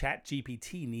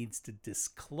 ChatGPT needs to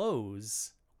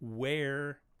disclose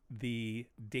where the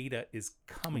data is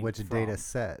coming Which from. data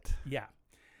set? Yeah.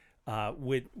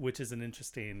 Which is an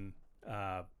interesting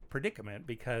predicament,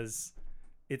 because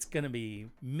it's going to be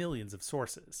millions of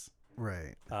sources.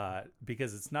 Right.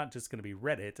 Because it's not just going to be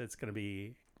Reddit, it's going to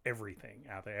be everything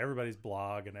out there. Everybody's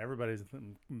blog and everybody's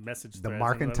message The threads.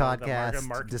 Mark and Toddcast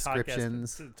Mark and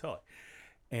descriptions. Toddcast, totally.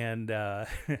 And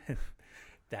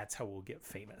that's how we'll get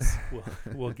famous.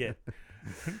 We'll get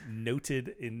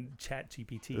noted in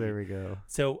ChatGPT. There we go.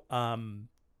 So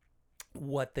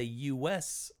what the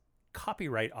U.S.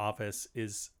 Copyright Office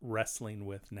is wrestling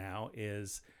with now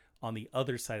is on the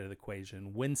other side of the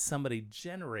equation. When somebody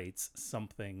generates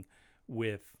something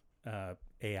with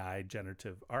AI,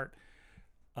 generative art,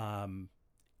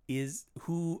 is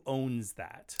who owns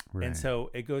that. Right. And so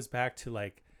it goes back to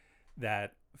like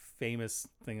that famous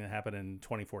thing that happened in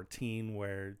 2014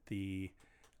 where the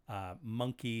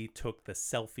monkey took the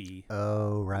selfie.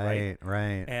 Oh, right.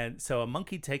 And so a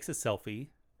monkey takes a selfie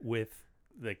with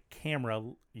the camera,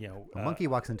 A monkey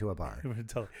walks into a bar.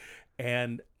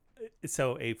 and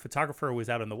so a photographer was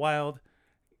out in the wild.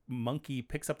 Monkey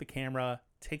picks up the camera,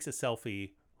 takes a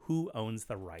selfie. Who owns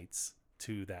the rights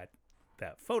to that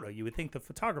photo? You would think the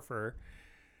photographer,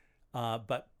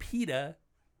 but PETA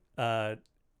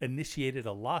initiated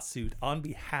a lawsuit on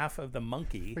behalf of the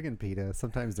monkey. Friggin' PETA.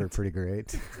 Sometimes they're pretty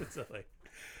great.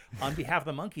 On behalf of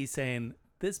the monkey, saying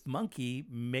this monkey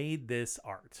made this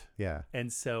art. Yeah.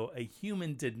 And so a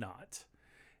human did not.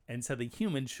 And so the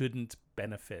human shouldn't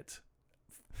benefit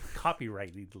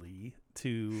copyrightedly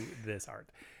to this art.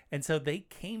 And so they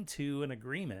came to an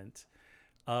agreement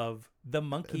of the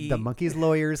monkey. The monkey's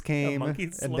lawyers came and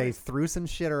they lawyers. threw some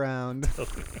shit around.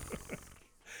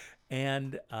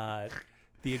 And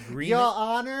the agreement. Your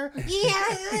Honor.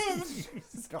 Yes.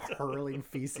 Just hurling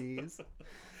feces.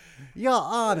 Your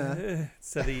Honor.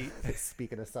 So the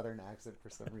Speaking a southern accent for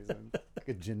some reason, like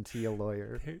a genteel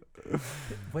lawyer.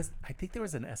 I think there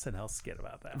was an SNL skit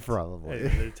about that. Probably.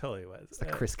 It totally was. It's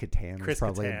like Chris Kattan was Chris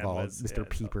probably Kattan involved. was- Mr. yeah,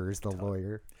 Peepers, the totally.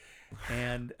 lawyer.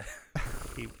 And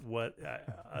that's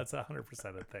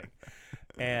 100% a thing.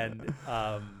 And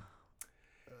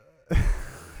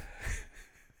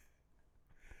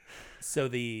so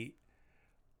the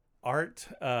art,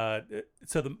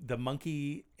 so the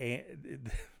monkey and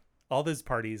all those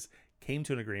parties came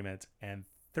to an agreement, and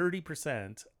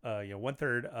 30%,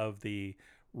 1/3 of the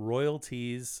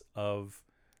royalties of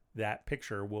that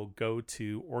picture will go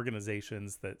to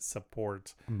organizations that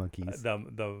support Monkeys.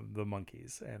 the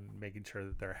monkeys and making sure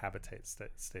that their habitat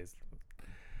stays.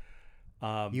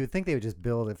 You would think they would just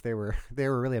build, if they were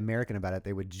really American about it,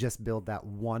 they would just build that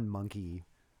one monkey,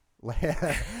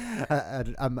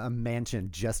 a mansion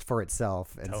just for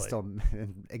itself, and Totally. still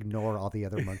ignore all the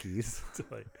other monkeys.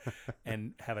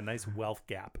 And have a nice wealth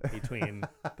gap between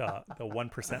the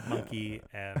 1% monkey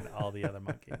and all the other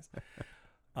monkeys.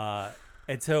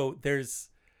 And so there's,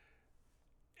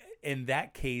 in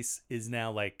that case, is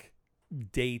now like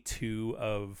day 2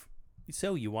 of,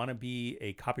 so you want to be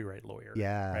a copyright lawyer.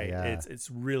 Yeah, right. yeah. It's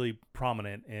really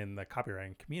prominent in the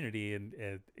copywriting community, and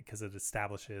because it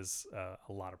establishes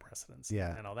a lot of precedents.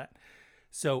 Yeah. And all that.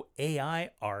 So AI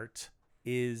art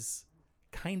is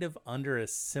kind of under a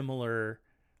similar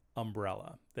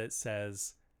umbrella that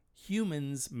says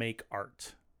humans make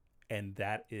art, and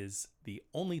that is the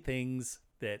only things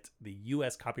that the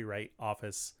U.S. Copyright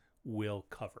Office will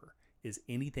cover is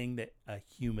anything that a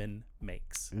human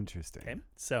makes. Interesting. Okay,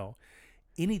 so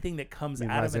anything that comes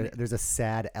Meanwhile, out of an there's a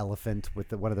sad elephant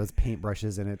with one of those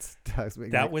paintbrushes in its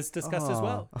that was discussed as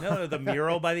well. "Aw." No, the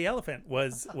mural by the elephant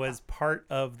was part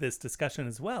of this discussion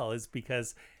as well, is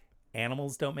because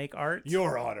animals don't make art.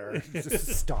 Your Honor.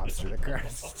 Just stomps through the crowd,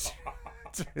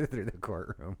 through the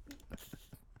courtroom.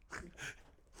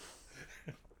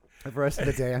 The rest of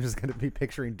the day, I'm just going to be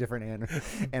picturing different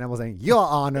animals saying "Your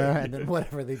Honor," and then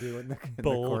whatever they do in the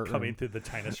Bull courtroom. coming through the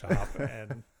china shop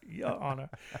and Your Honor.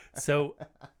 So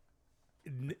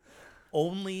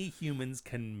only humans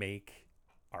can make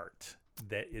art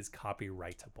that is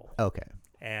copyrightable. Okay.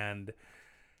 And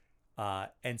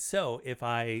so if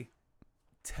I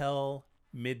tell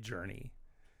Midjourney,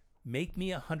 make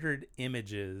me 100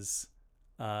 images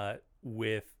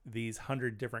with these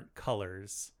 100 different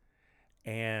colors,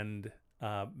 and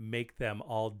make them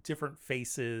all different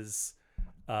faces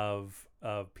of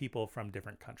people from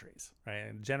different countries, right?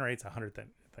 And it generates 100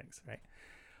 things, right?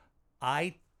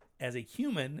 I, as a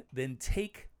human, then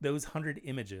take those 100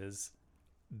 images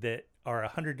that are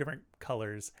 100 different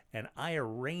colors, and I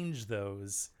arrange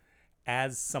those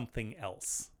as something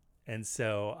else. And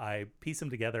so I piece them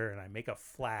together and I make a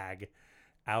flag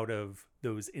out of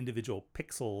those individual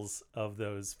pixels of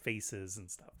those faces and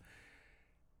stuff.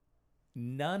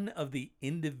 None of the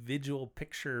individual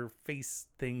picture face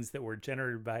things that were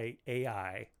generated by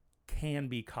AI can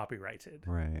be copyrighted.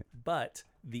 Right. But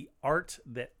the art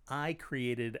that I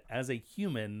created as a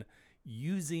human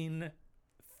using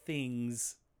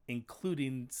things,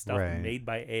 including stuff Right. made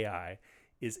by AI,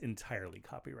 is entirely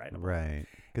copyrightable. Right.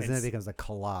 Because then And it becomes a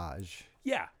collage.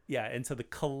 Yeah. Yeah. And so the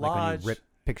Like when collage. you rip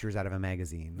pictures out of a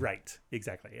magazine. Right,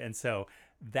 exactly. And so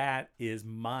that is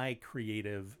my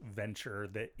creative venture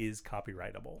that is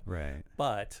copyrightable. Right.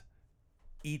 But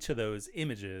each of those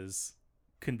images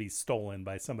can be stolen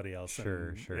by somebody else.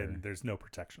 Sure, sure. And there's no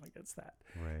protection against that.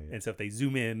 Right. And so if they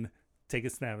zoom in, take a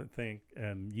snap and think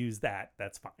and use that,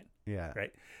 that's fine. Yeah.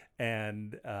 Right.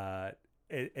 And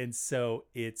and so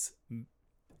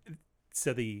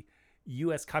the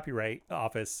U.S. Copyright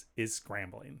Office is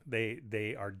scrambling.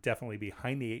 They are definitely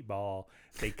behind the 8 ball.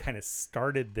 They kind of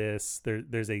started this.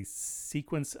 There's a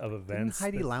sequence of Didn't events.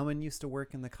 Heidi Lauman used to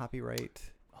work in the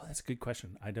copyright Oh, that's a good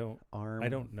question. I don't arm?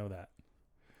 know that.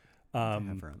 To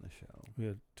have her on the show.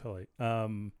 Yeah, totally.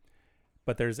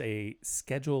 But there's a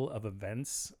schedule of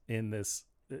events in this.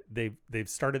 They've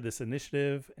started this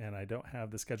initiative, and I don't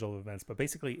have the schedule of events. But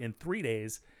basically, in 3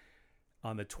 days,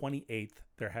 on the 28th,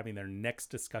 they're having their next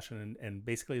discussion, and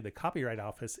basically, the Copyright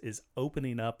Office is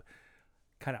opening up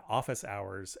kind of office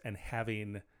hours and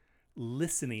having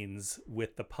listenings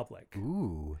with the public.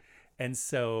 Ooh. And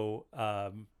so,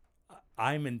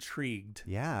 I'm intrigued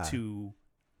Yeah. to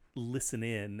listen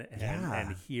in and, Yeah.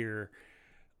 and hear.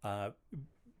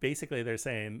 Basically, they're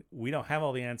saying we don't have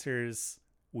all the answers.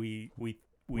 We've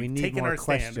need taken more our stand.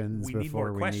 questions We need more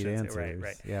before we questions. need answers.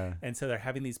 Right. Yeah. And so they're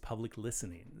having these public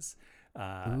listenings.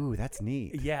 Ooh, that's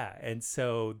neat. Yeah, and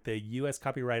so the U.S.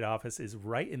 Copyright Office is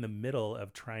right in the middle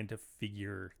of trying to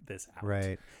figure this out.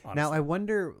 Right. Honestly. Now, I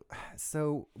wonder,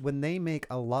 so when they make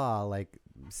a law, like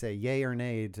say yay or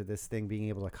nay to this thing being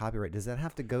able to copyright, does that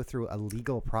have to go through a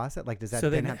legal process? Like, does that So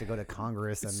then they- have to go to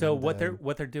Congress? And So then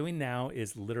what they're doing now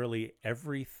is literally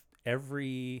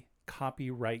every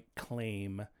copyright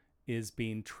claim is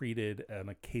being treated on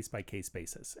a case-by-case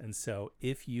basis. And so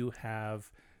if you have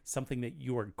something that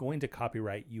you are going to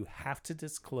copyright, you have to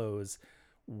disclose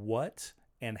what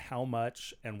and how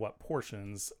much and what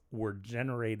portions were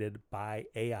generated by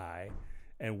AI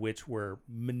and which were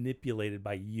manipulated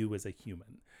by you as a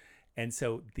human. And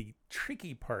so the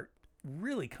tricky part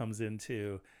really comes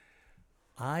into,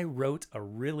 I wrote a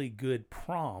really good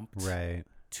prompt Right.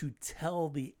 to tell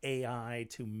the AI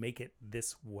to make it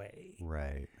this way.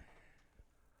 Right.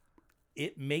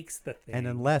 It makes the thing. And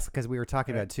unless, because we were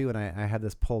talking Right. about too, and I had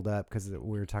this pulled up because we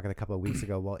were talking a couple of weeks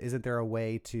ago. Well, isn't there a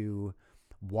way to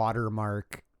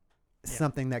watermark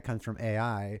something that comes from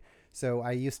AI? So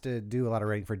I used to do a lot of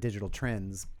writing for Digital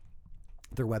Trends,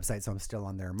 their website. So I'm still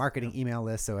on their marketing email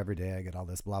list. So every day I get all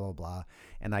this blah, blah, blah.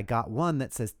 And I got one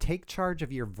that says, take charge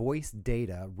of your voice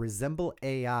data, resemble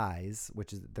AIs,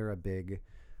 which is, they're a big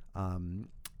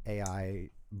AI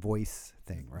voice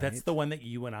thing, right? That's the one that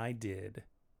you and I did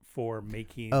for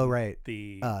making Oh, right.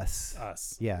 the Us.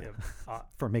 Yeah.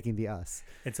 For making the us.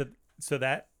 And so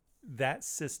that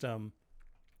system,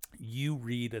 you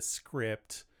read a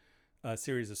script, a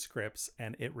series of scripts,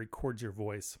 and it records your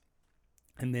voice,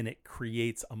 and then it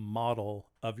creates a model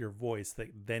of your voice that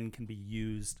then can be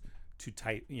used to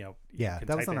type. You Yeah, can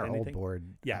that was type on in our old anything.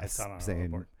 board. Yeah, I it's was on our saying.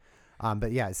 old board.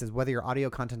 But yeah, it says whether your audio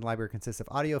content library consists of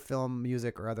audio, film,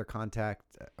 music, or other contact,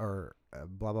 or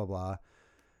blah blah blah.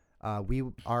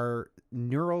 Our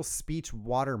neural speech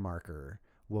watermarker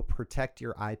will protect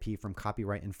your IP from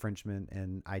copyright infringement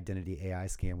and identity AI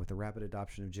scam. With the rapid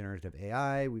adoption of generative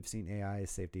AI, we've seen AI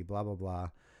safety, blah blah blah.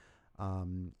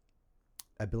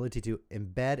 Ability to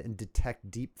embed and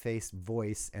detect deep face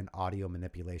voice and audio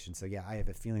manipulation. So yeah, I have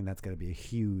a feeling that's going to be a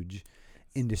huge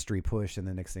industry push. And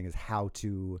the next thing is how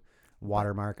to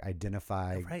watermark,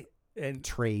 identify, Right. And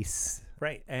trace.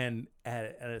 right. And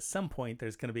at some point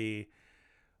there's going to be,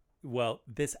 well,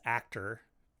 this actor,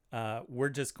 we're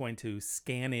just going to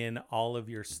scan in all of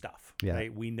your stuff. Yeah.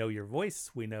 Right. We know your voice.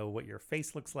 We know what your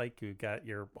face looks like. You've got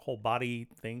your whole body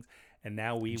things. And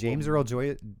now James will, Earl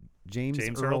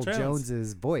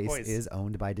Jones's voice is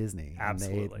owned by Disney.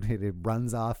 Absolutely. And it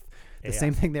runs off the AI.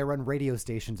 same thing they run radio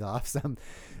stations off.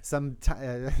 Some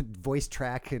voice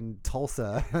track in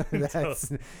Tulsa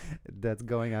that's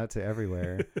going out to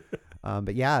everywhere.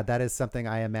 But yeah, that is something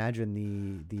I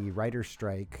imagine the writer's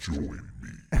strike. Join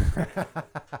me.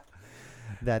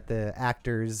 That the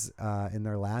actors in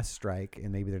their last strike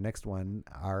and maybe their next one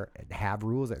have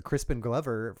rules. Crispin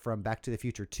Glover from Back to the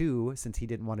Future 2, since he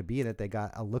didn't want to be in it, they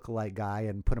got a lookalike guy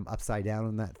and put him upside down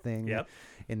on that thing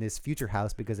in this future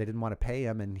house because they didn't want to pay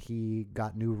him, and he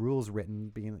got new rules written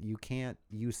being you can't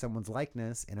use someone's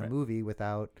likeness in a movie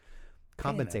without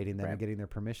compensating them and getting their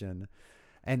permission.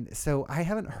 And so I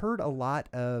haven't heard a lot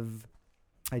of.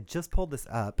 I just pulled this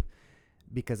up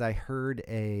because I heard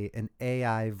an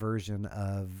AI version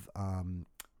of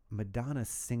Madonna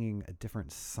singing a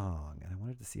different song, and I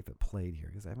wanted to see if it played here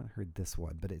because I haven't heard this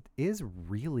one, but it is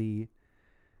really.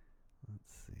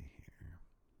 Let's see here.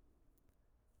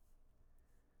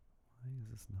 Why is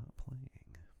this not playing?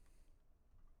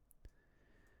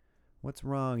 What's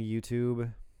wrong,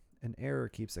 YouTube? An error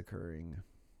keeps occurring.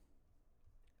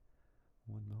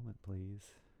 One moment,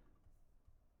 please.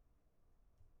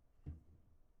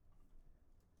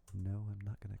 No, I'm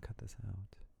not going to cut this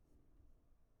out.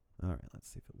 All right, let's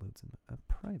see if it loads in a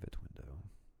private window.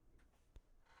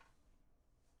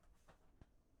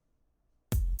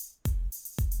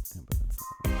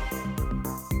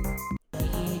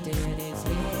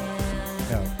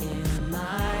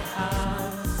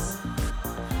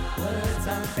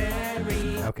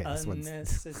 Okay, this one's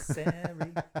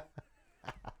Unnecessary.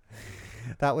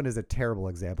 that one is a terrible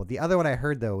example. The other one I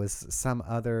heard though was some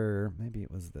other. Maybe it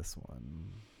was this one.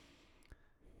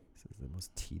 This is the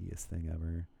most tedious thing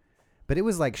ever. But it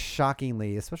was like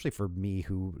shockingly, especially for me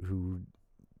who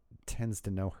tends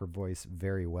to know her voice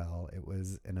very well. It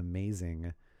was an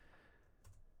amazing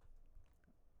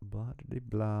blah de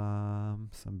blah,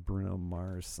 some Bruno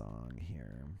Mars song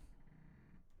here.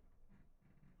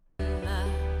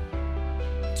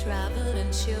 Travel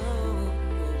and show.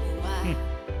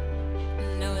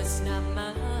 No, it's not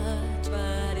much,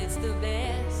 but it's the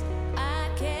best I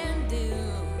can do.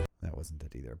 That wasn't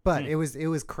it either. But it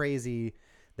was crazy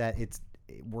that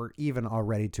we're even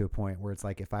already to a point where it's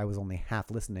like if I was only half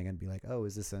listening, I'd be like, oh,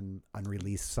 is this an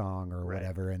unreleased song or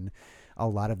whatever? And a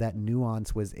lot of that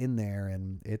nuance was in there,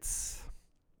 and it's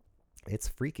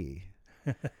freaky.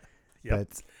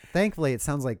 But thankfully, it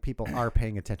sounds like people are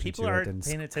paying attention to it and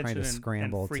trying to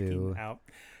scramble and freaking out.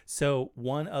 So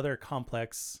one other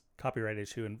complex copyright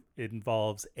issue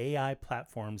involves AI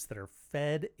platforms that are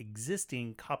fed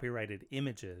existing copyrighted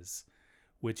images,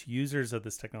 which users of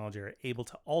this technology are able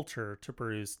to alter to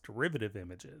produce derivative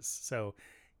images. So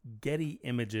Getty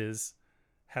images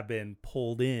have been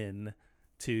pulled in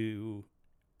to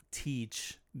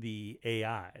teach the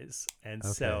AIs. And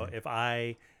so if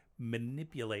I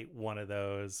manipulate one of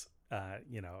those,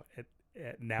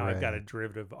 now I've got a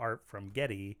derivative art from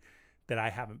Getty that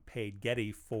I haven't paid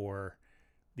Getty for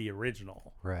the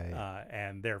original,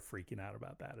 and they're freaking out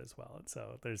about that as well. And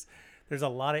so there's a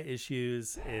lot of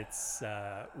issues. It's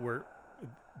the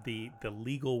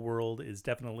legal world is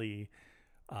definitely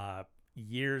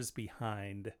years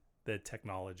behind the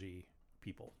technology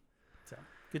people. So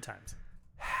good times.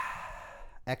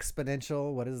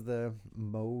 Exponential. What is the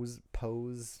Moore's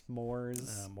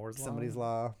law? Somebody's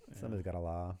law. Yeah. Somebody's got a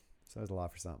law. Somebody's a law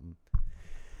for something.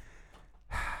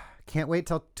 Can't wait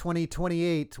till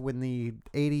 2028 when the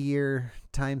 80-year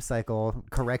time cycle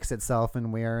corrects itself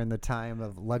and we are in the time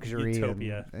of luxury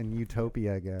and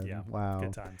utopia again. Yeah, wow.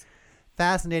 Good times.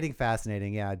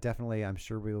 Fascinating. Yeah, definitely. I'm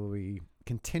sure we will be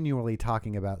continually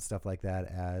talking about stuff like that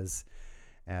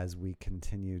as we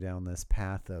continue down this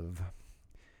path of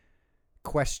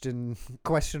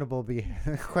questionable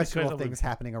things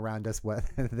happening around us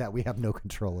that we have no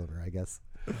control over, I guess.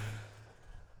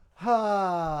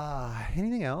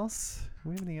 Anything else? Do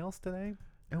we have anything else today?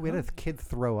 Oh, we had a kid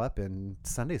throw up in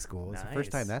Sunday school. It's the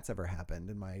first time that's ever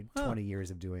happened in my 20 years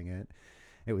of doing it.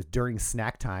 It was during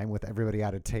snack time with everybody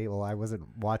at a table. I wasn't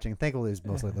watching. Thankfully, it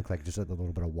mostly looked like just a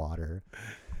little bit of water.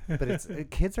 But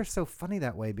kids are so funny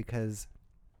that way because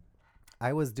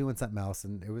I was doing something else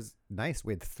and it was nice.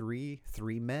 We had three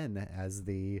men as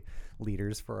the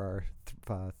leaders for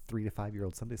our 3 to 5 year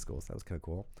old Sunday school. So that was kind of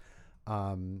cool.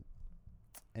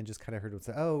 And just kind of heard him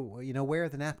say, oh, where are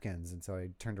the napkins? And so I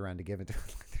turned around to give it to her.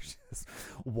 There's just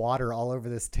water all over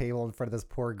this table in front of this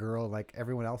poor girl. Like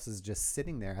everyone else is just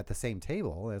sitting there at the same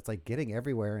table. And it's like getting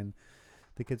everywhere. And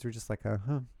the kids were just like,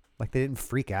 like they didn't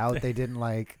freak out. They didn't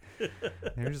they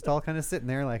were just all kind of sitting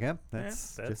there like,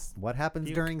 that's just what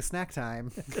happens during snack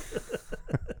time.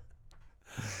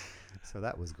 So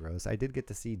that was gross. I did get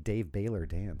to see Dave Baylor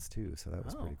dance too. So that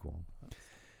was pretty cool.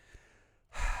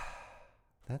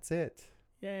 That's it.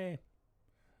 Yay.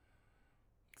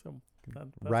 So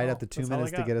right at the 2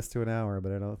 minutes to get us to an hour,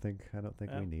 but I don't think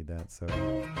we need that. So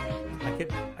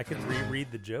I could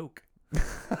reread the joke.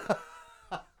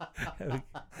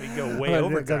 we go way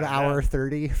over. It's an hour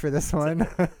 30 for this one.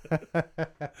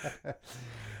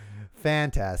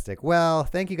 Fantastic. Well,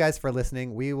 thank you guys for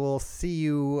listening. We will see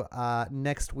you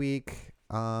next week.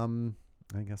 I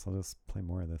guess I'll just play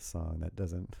more of this song that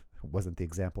wasn't the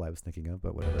example I was thinking of,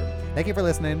 but whatever. Thank you for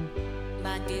listening.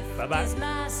 Bye-bye.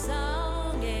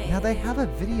 Now they have a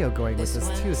video going with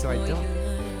this too, so I don't.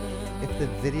 If the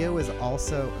video is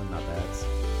also, not that.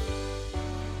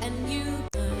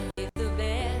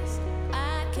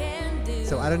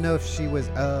 So I don't know if she was.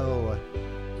 Oh.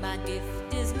 My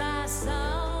gift is my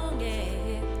song.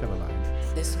 Never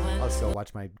mind. I'll still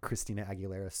watch my Christina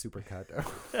Aguilera supercut.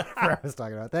 I was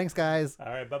talking about. Thanks, guys.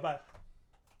 All right. Bye-bye.